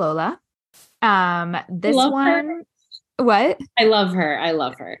Babalola. This one, her. What? I love her. I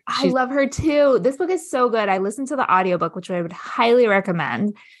love her. I love her too. This book is so good. I listened to the audiobook, which I would highly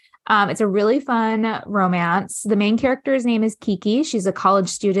recommend. It's a really fun romance. The main character's name is Kiki. She's a college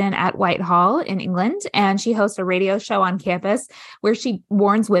student at Whitehall in England, and she hosts a radio show on campus where she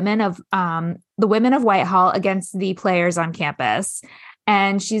warns women of the women of Whitehall against the players on campus.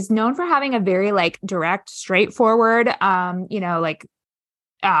 And she's known for having a very like direct, straightforward,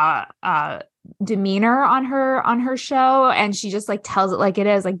 demeanor on her show. And she just like tells it like it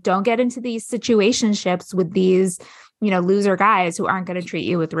is, like, don't get into these situationships with these, loser guys who aren't going to treat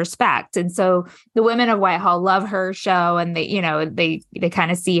you with respect. And so the women of Whitehall love her show, and they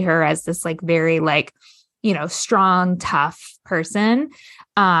kind of see her as this like very like, strong, tough person.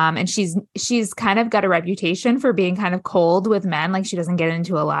 And she's kind of got a reputation for being kind of cold with men. Like she doesn't get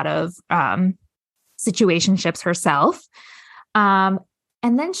into a lot of situationships herself. And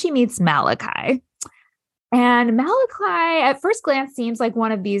then she meets Malachi. And Malachi, at first glance, seems like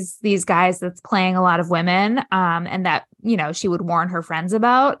one of these guys that's playing a lot of women, and that, she would warn her friends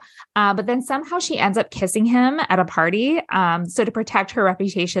about. But then somehow she ends up kissing him at a party. So to protect her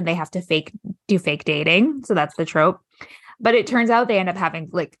reputation, they have to do fake dating. So that's the trope. But it turns out they end up having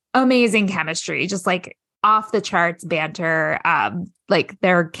like amazing chemistry, just like off the charts banter. Like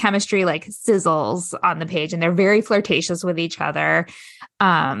their chemistry like sizzles on the page, and they're very flirtatious with each other.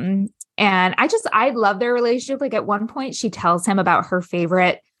 And I love their relationship. Like at one point she tells him about her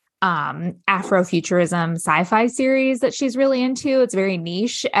favorite Afrofuturism sci-fi series that she's really into. It's very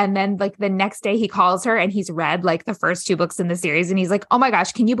niche. And then like the next day he calls her and he's read like the first 2 books in the series. And he's like, oh my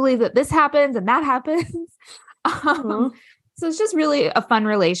gosh, can you believe that this happens and that happens? So it's just really a fun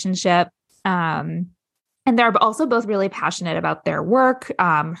relationship. And they're also both really passionate about their work,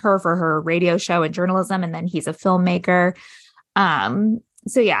 her for her radio show and journalism. And then he's a filmmaker.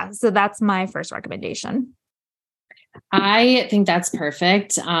 So that's my first recommendation. I think that's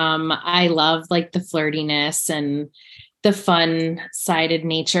perfect. I love like the flirtiness and the fun-sided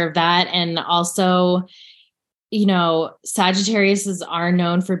nature of that. And also, Sagittariuses are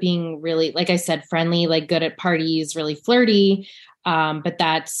known for being really, like I said, friendly, like good at parties, really flirty. But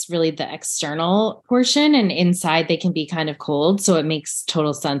that's really the external portion, and inside they can be kind of cold. So it makes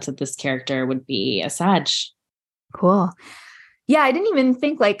total sense that this character would be a Sag. Cool. Yeah, I didn't even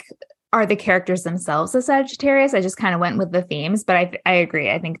think like, are the characters themselves a Sagittarius? I just kind of went with the themes, but I agree.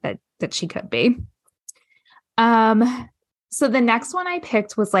 I think that she could be. So the next one I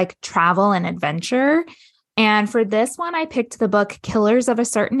picked was like travel and adventure. And for this one, I picked the book Killers of a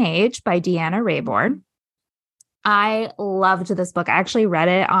Certain Age by Deanna Raybourn. I loved this book. I actually read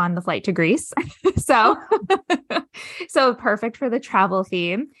it on the flight to Greece. So perfect for the travel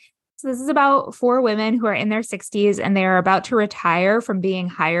theme. So this is about 4 women who are in their 60s and they are about to retire from being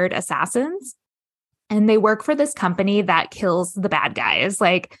hired assassins. And they work for this company that kills the bad guys,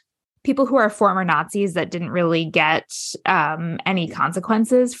 like people who are former Nazis that didn't really get any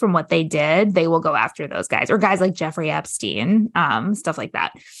consequences from what they did. They will go after those guys, or guys like Jeffrey Epstein, stuff like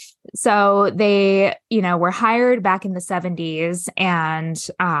that. So they, were hired back in the 70s, and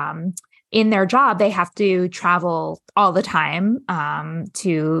in their job, they have to travel all the time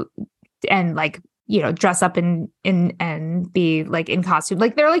dress up and be like in costume.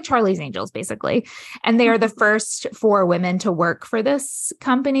 Like they're like Charlie's Angels, basically. And they are the first 4 women to work for this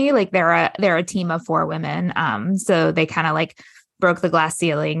company. Like they're a team of 4 women. So they kind of like broke the glass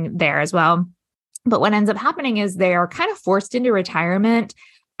ceiling there as well. But what ends up happening is they are kind of forced into retirement,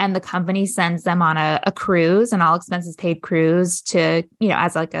 and the company sends them on a cruise, an all expenses paid cruise to,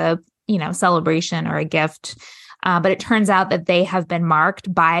 as like a, celebration or a gift. But it turns out that they have been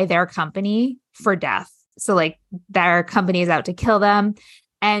marked by their company for death. So like their company is out to kill them.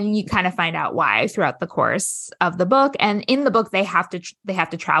 And you kind of find out why throughout the course of the book. And in the book, they have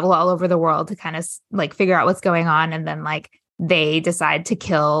to travel all over the world to kind of like figure out what's going on. And then like they decide to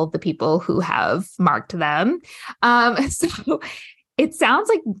kill the people who have marked them. So it sounds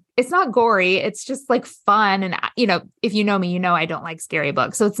like it's not gory. It's just like fun. And, if you know me, I don't like scary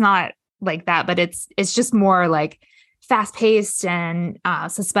books. So it's not like that, but it's just more like fast paced and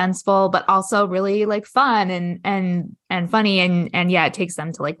suspenseful, but also really like fun and funny. And yeah, it takes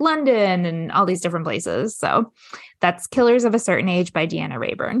them to like London and all these different places. So that's Killers of a Certain Age by Deanna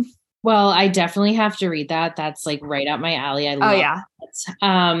Raybourn. Well, I definitely have to read that. That's like right up my alley. I love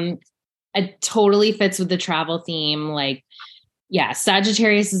it. It totally fits with the travel theme. Like, Yeah,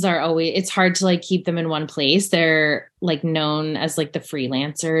 Sagittariuses are always, it's hard to like keep them in one place. They're like known as like the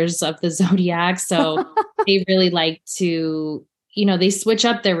freelancers of the zodiac. So they really like to, they switch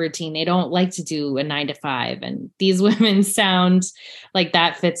up their routine. They don't like to do a 9 to 5. And these women sound like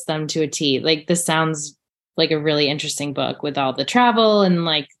that fits them to a T. Like this sounds like a really interesting book with all the travel and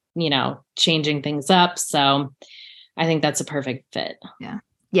like, changing things up. So I think that's a perfect fit. Yeah.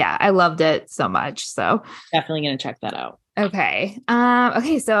 Yeah. I loved it so much. So definitely going to check that out. Okay.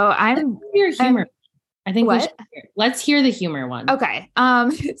 Okay. So I'm your humor. I think what? Let's hear the humor one. Okay.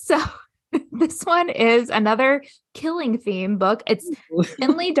 So this one is another killing theme book. It's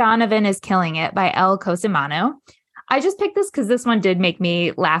Finley Donovan is Killing It by Elle Cosimano. I just picked this because this one did make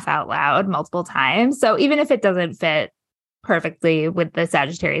me laugh out loud multiple times. So even if it doesn't fit perfectly with the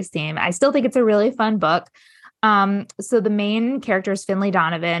Sagittarius theme, I still think it's a really fun book. So the main character is Finley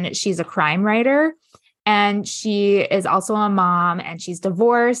Donovan. She's a crime writer. And she is also a mom and she's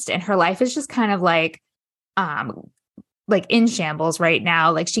divorced and her life is just kind of like in shambles right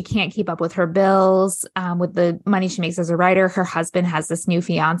now. Like she can't keep up with her bills, with the money she makes as a writer. Her husband has this new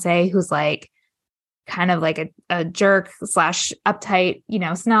fiance who's like kind of like a jerk / uptight,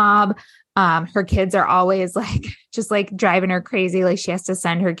 snob. Her kids are always like, just like driving her crazy. Like she has to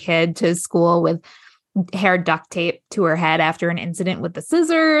send her kid to school with hair duct tape to her head after an incident with the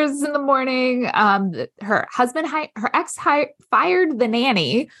scissors in the morning. Her husband, her ex fired the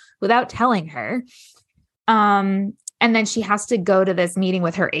nanny without telling her. And then she has to go to this meeting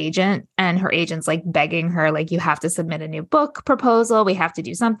with her agent and her agent's like begging her, like, you have to submit a new book proposal. We have to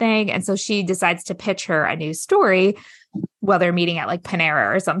do something. And so she decides to pitch her a new story while they're meeting at like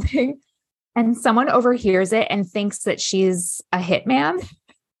Panera or something. And someone overhears it and thinks that she's a hitman.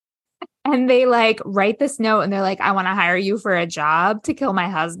 And they like write this note and they're like, I want to hire you for a job to kill my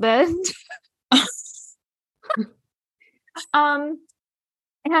husband. And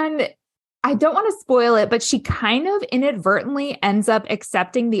I don't want to spoil it, but she kind of inadvertently ends up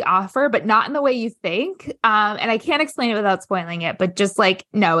accepting the offer, but not in the way you think. And I can't explain it without spoiling it, but just like,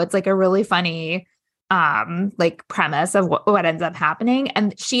 no, it's like a really funny, like premise of what ends up happening.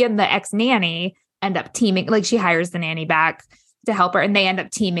 And she and the ex-nanny end up teaming, like she hires the nanny back to help her and they end up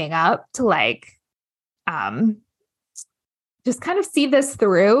teaming up to like, just kind of see this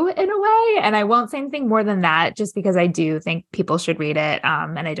through in a way. And I won't say anything more than that, just because I do think people should read it.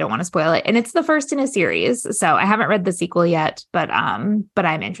 And I don't want to spoil it. And it's the first in a series. So I haven't read the sequel yet, but I'm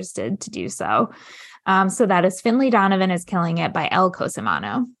interested to do so. So that is Finley Donovan is Killing It by Elle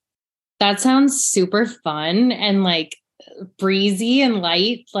Cosimano. That sounds super fun and like breezy and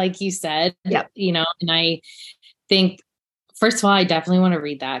light, like you said. Yep. And I think, first of all, I definitely want to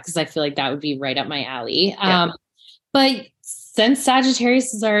read that because I feel like that would be right up my alley. Yep. But since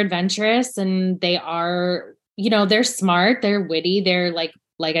Sagittarius are adventurous and they are, they're smart, they're witty, they're like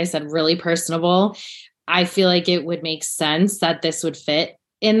I said, really personable. I feel like it would make sense that this would fit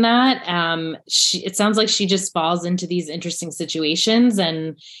in that. It sounds like she just falls into these interesting situations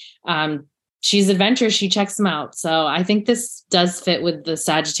and she's adventurous. She checks them out. So I think this does fit with the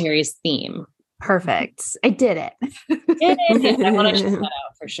Sagittarius theme. Perfect. I did it. I want to check that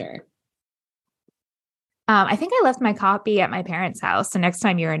out for sure. I think I left my copy at my parents' house. So next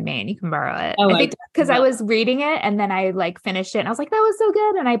time you're in Maine, you can borrow it. Oh, I think because I was reading it and then I like finished it and I was like, that was so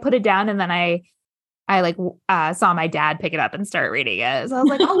good. And I put it down and then I saw my dad pick it up and start reading it. So I was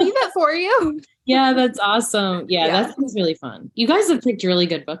like, I'll leave it for you. Yeah, that's awesome. Yeah, that sounds really fun. You guys have picked really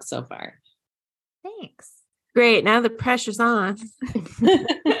good books so far. Thanks. Great. Now the pressure's on.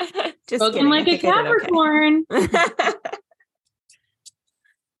 Just spoken like a Capricorn.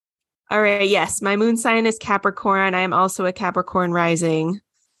 All right. Yes. My moon sign is Capricorn. I am also a Capricorn rising.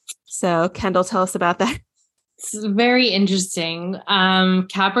 So Kendall, tell us about that. It's very interesting.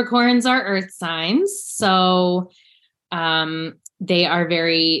 Capricorns are earth signs. So they are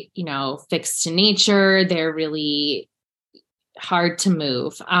very, fixed to nature. They're really hard to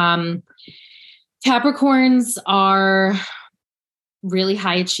move. Capricorns are really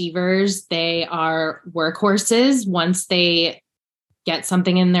high achievers. They are workhorses. Once they get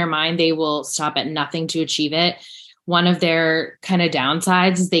something in their mind, they will stop at nothing to achieve it. One of their kind of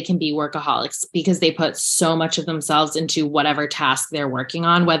downsides is they can be workaholics because they put so much of themselves into whatever task they're working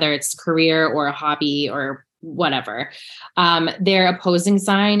on, whether it's career or a hobby or whatever. Their opposing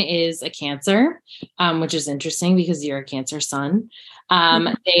sign is a Cancer, which is interesting because you're a Cancer sun.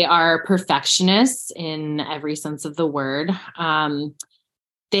 They are perfectionists in every sense of the word.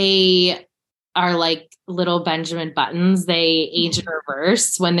 They are like little Benjamin Buttons. They age in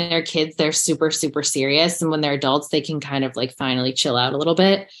reverse. When they're kids, they're super, super serious. And when they're adults, they can kind of like finally chill out a little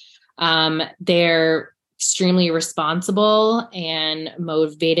bit. They're extremely responsible and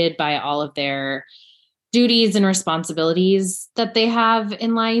motivated by all of their duties and responsibilities that they have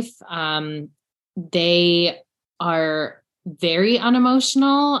in life. They are very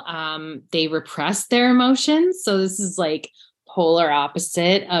unemotional. They repress their emotions. So this is like polar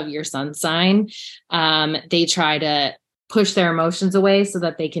opposite of your sun sign. They try to push their emotions away so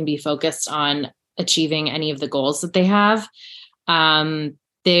that they can be focused on achieving any of the goals that they have.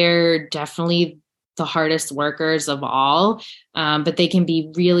 They're definitely the hardest workers of all, but they can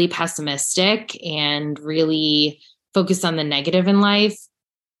be really pessimistic and really focused on the negative in life.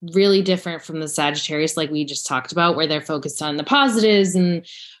 Really different from the Sagittarius, like we just talked about, where they're focused on the positives and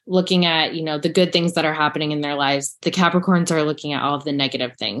looking at, the good things that are happening in their lives. The Capricorns are looking at all of the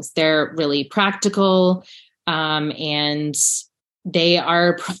negative things. They're really practical, and they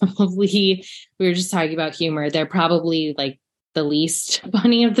are probably, we were just talking about humor, they're probably like the least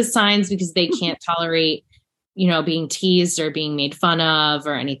funny of the signs because they can't tolerate, being teased or being made fun of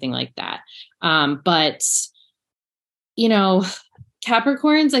or anything like that. But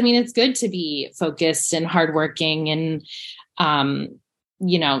Capricorns, I mean, it's good to be focused and hardworking and,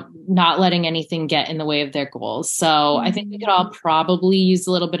 not letting anything get in the way of their goals. So I think we could all probably use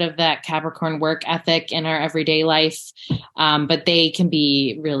a little bit of that Capricorn work ethic in our everyday life. But they can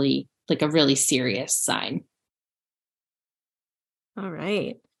be really like a really serious sign. All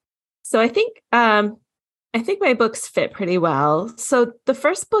right. So I think my books fit pretty well. So the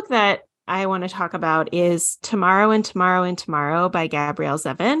first book that I want to talk about is Tomorrow and Tomorrow and Tomorrow by Gabrielle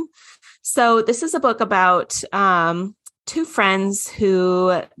Zevin. So this is a book about two friends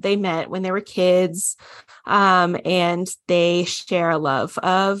who they met when they were kids, and they share a love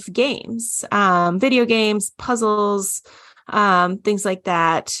of games, video games, puzzles, things like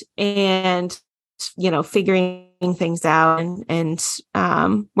that, and figuring things out and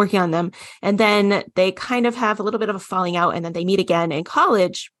working on them. And then they kind of have a little bit of a falling out, and then they meet again in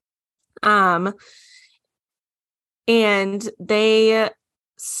college. And they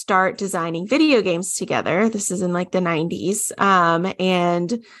start designing video games together. This is in like the 90s.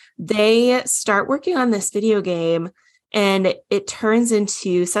 And they start working on this video game, and it turns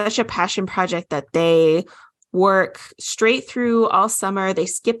into such a passion project that they work straight through all summer. They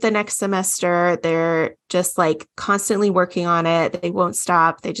skip the next semester. They're just like constantly working on it. They won't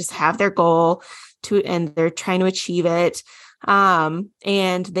stop. They just have their goal and they're trying to achieve it.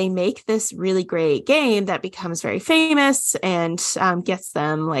 And they make this really great game that becomes very famous and gets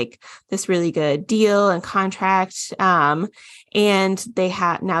them like this really good deal and contract. And they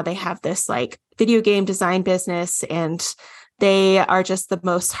have this like video game design business, and they are just the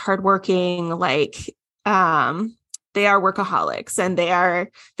most hardworking, like, they are workaholics, and they are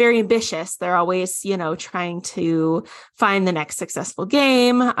very ambitious. They're always, trying to find the next successful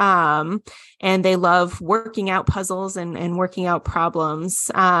game. And they love working out puzzles and working out problems.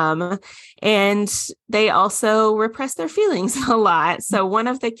 And they also repress their feelings a lot. So one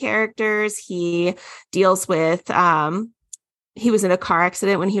of the characters, he deals with, he was in a car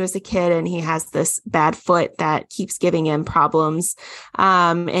accident when he was a kid, and he has this bad foot that keeps giving him problems.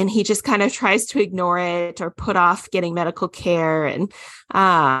 And he just kind of tries to ignore it or put off getting medical care. And,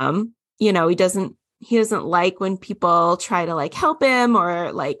 he doesn't like when people try to like help him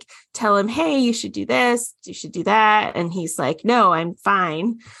or like tell him, hey, you should do this, you should do that. And he's like, no, I'm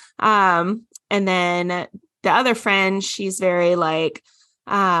fine. And then the other friend, she's very like,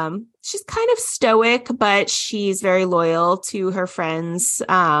 she's kind of stoic, but she's very loyal to her friends.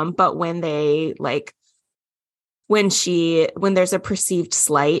 But when there's a perceived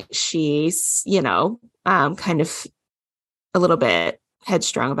slight, she's, kind of a little bit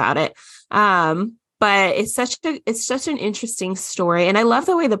headstrong about it. But it's such an interesting story. And I love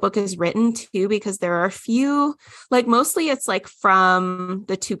the way the book is written too, because there are a few, like mostly it's like from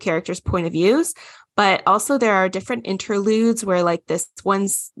the two characters' point of views, but also there are different interludes where like this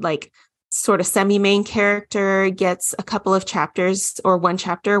one's like sort of semi-main character gets a couple of chapters or one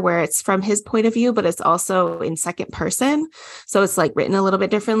chapter where it's from his point of view, but it's also in second person. So it's like written a little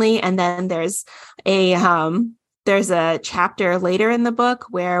bit differently. And then there's a chapter later in the book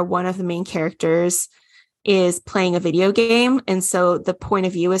where one of the main characters is playing a video game. And so the point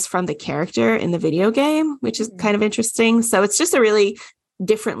of view is from the character in the video game, which is kind of interesting. So it's just a really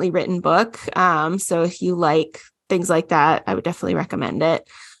differently written book. So if you like things like that, I would definitely recommend it.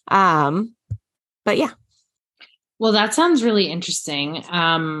 But yeah. Well, that sounds really interesting.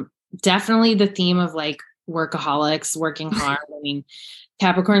 Definitely the theme of like workaholics, working hard. I mean,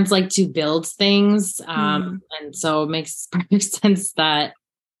 Capricorns like to build things. And so it makes perfect sense that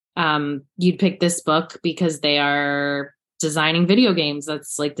you'd pick this book because they are designing video games.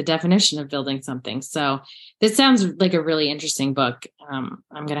 That's like the definition of building something. So this sounds like a really interesting book. I'm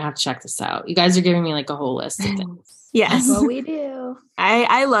going to have to check this out. You guys are giving me like a whole list of things. Yes. That's what we do.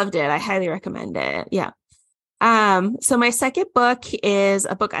 I loved it. I highly recommend it. Yeah. So my second book is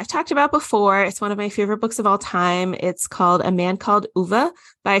a book I've talked about before. It's one of my favorite books of all time. It's called A Man Called Ove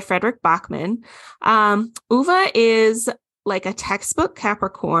by Frederick Bachman. Ove is like a textbook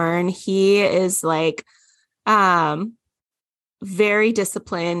Capricorn. He is like, very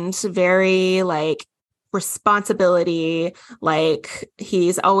disciplined, very like responsibility. Like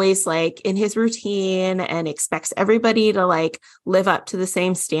he's always like in his routine and expects everybody to like live up to the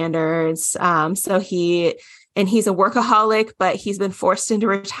same standards. He's a workaholic, but he's been forced into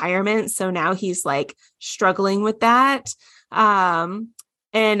retirement. So now he's like struggling with that. And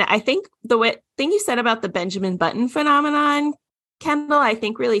I think the thing you said about the Benjamin Button phenomenon, Kendall, I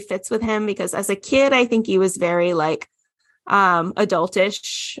think really fits with him because as a kid, I think he was very like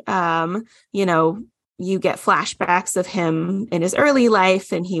adultish. You get flashbacks of him in his early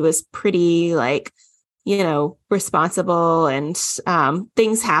life and he was pretty like, responsible and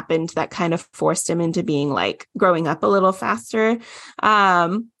things happened that kind of forced him into being like growing up a little faster.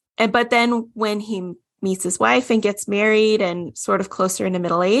 But then when he meets his wife and gets married and sort of closer into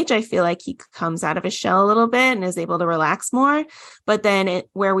middle age, I feel like he comes out of his shell a little bit and is able to relax more. But then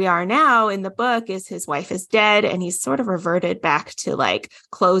where we are now in the book is his wife is dead and he's sort of reverted back to like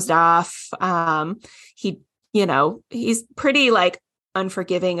closed off. He's pretty like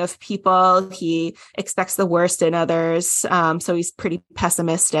unforgiving of people. He expects the worst in others. So he's pretty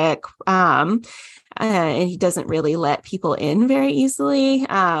pessimistic. And he doesn't really let people in very easily.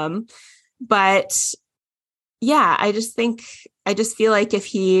 But yeah, I just feel like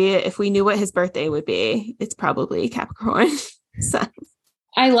if we knew what his birthday would be, it's probably Capricorn. So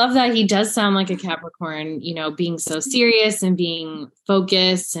I love that he does sound like a Capricorn, being so serious and being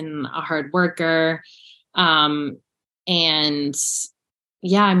focused and a hard worker. And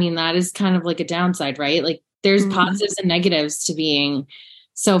yeah, I mean, that is kind of like a downside, right? Like there's positives and negatives to being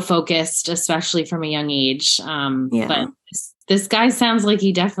so focused, especially from a young age. But this guy sounds like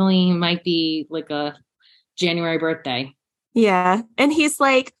he definitely might be like a January birthday. Yeah. And he's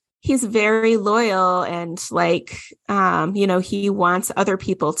very loyal and like, he wants other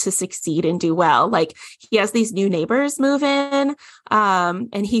people to succeed and do well. Like he has these new neighbors move in,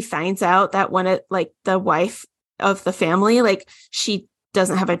 and he finds out that one of like the wife of the family, like she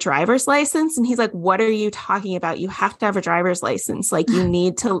doesn't have a driver's license. And he's like, what are you talking about? You have to have a driver's license. Like you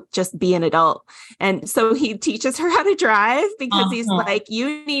need to just be an adult. And so he teaches her how to drive because he's like,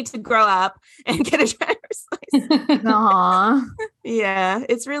 you need to grow up and get a driver's license. Aww. Yeah,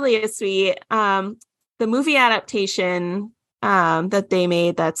 it's really sweet. The movie adaptation that they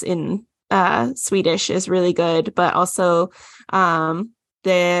made that's in Swedish is really good. But also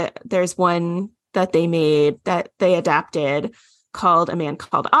there's one that they made that they adapted called A Man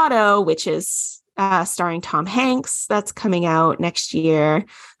Called Otto, which is starring Tom Hanks. That's coming out next year.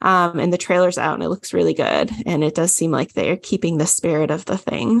 And the trailer's out and it looks really good. And it does seem like they're keeping the spirit of the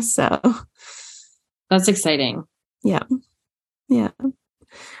thing. So that's exciting. Yeah. Yeah.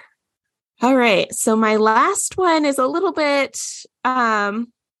 All right. So my last one is a little bit,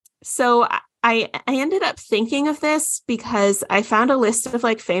 so I ended up thinking of this because I found a list of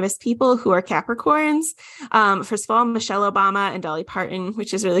like famous people who are Capricorns. First of all, Michelle Obama and Dolly Parton,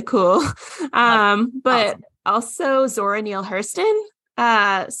 which is really cool. But also Zora Neale Hurston.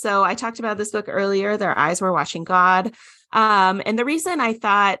 So I talked about this book earlier, Their Eyes Were Watching God. And the reason I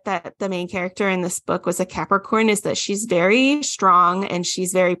thought that the main character in this book was a Capricorn is that she's very strong and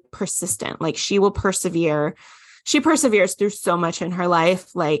she's very persistent. Like she will persevere. She perseveres through so much in her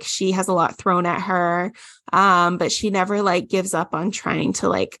life. Like she has a lot thrown at her. But she never like gives up on trying to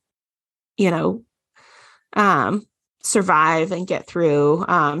like, survive and get through.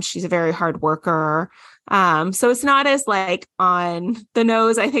 She's a very hard worker. So it's not as like on the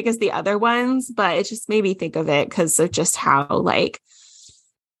nose, I think, as the other ones, but it just made me think of it because of just how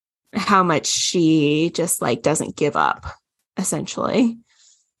much she just like doesn't give up, essentially.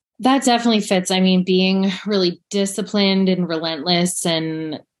 That definitely fits. I mean, being really disciplined and relentless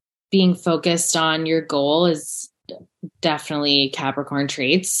and being focused on your goal is definitely Capricorn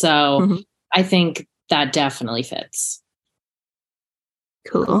traits. So I think that definitely fits.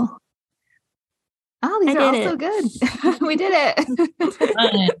 Cool. Oh, these are all so good. We did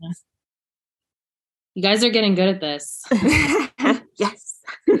it. You guys are getting good at this. Yes.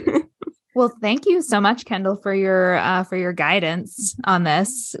 Well, thank you so much, Kendall, for your guidance on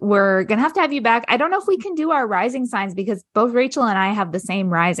this. We're gonna have to have you back. I don't know if we can do our rising signs because both Rachel and I have the same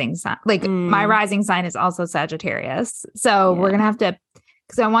rising sign. Like my rising sign is also Sagittarius, so we're gonna have to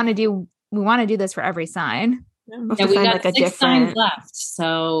because we want to do this for every sign. Yeah, we got like 6 signs left,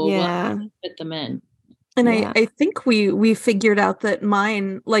 so we'll fit them in. And I think we figured out that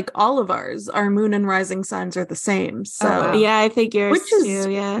mine, like all of ours, our moon and rising signs are the same. So I think yours which is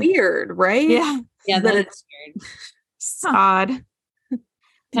weird, right? Yeah, that it's weird. It's odd.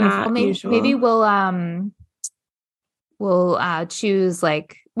 Maybe we'll choose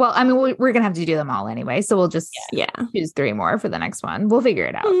like. Well, I mean, we're gonna have to do them all anyway, so we'll just choose 3 more for the next one. We'll figure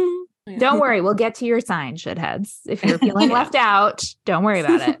it out. Don't worry, we'll get to your sign, shitheads. If you're feeling left out, don't worry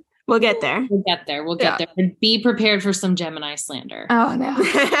about it. We'll get there. We'll get there. And be prepared for some Gemini slander. Oh, no.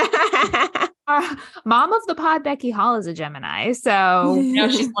 Mom of the pod, Becky Hall, is a Gemini. So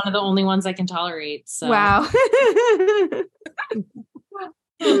she's one of the only ones I can tolerate. So. Wow.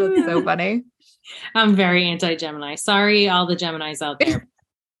 That's so funny. I'm very anti-Gemini. Sorry, all the Geminis out there.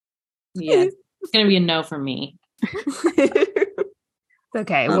 Yeah, it's going to be a no for me.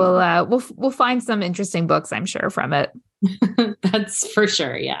 Okay. We'll find some interesting books, I'm sure, from it. That's for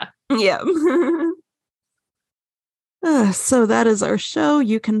sure. Yeah. So that is our show.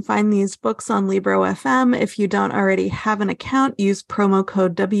 You can find these books on Libro FM. If you don't already have an account, use promo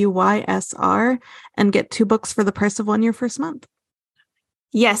code WYSR and get 2 books for the price of 1 your first month.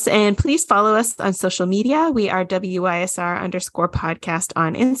 Yes, and please follow us on social media. We are WYSR_podcast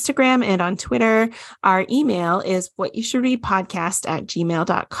on Instagram and on Twitter. Our email is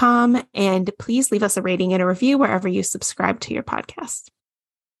whatyoushouldreadpodcast@gmail.com. And please leave us a rating and a review wherever you subscribe to your podcast.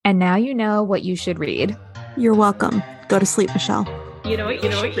 And now you know what you should read. You're welcome. Go to sleep, Michelle. You know what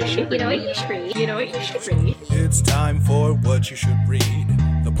you should read. You know what you should read. You know what you should read. It's time for What You Should Read,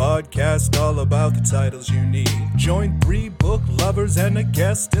 the podcast all about the titles you need. Join 3 book lovers and a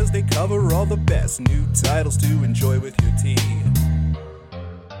guest as they cover all the best new titles to enjoy with your tea.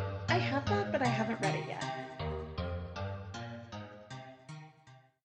 I have that, but I haven't read it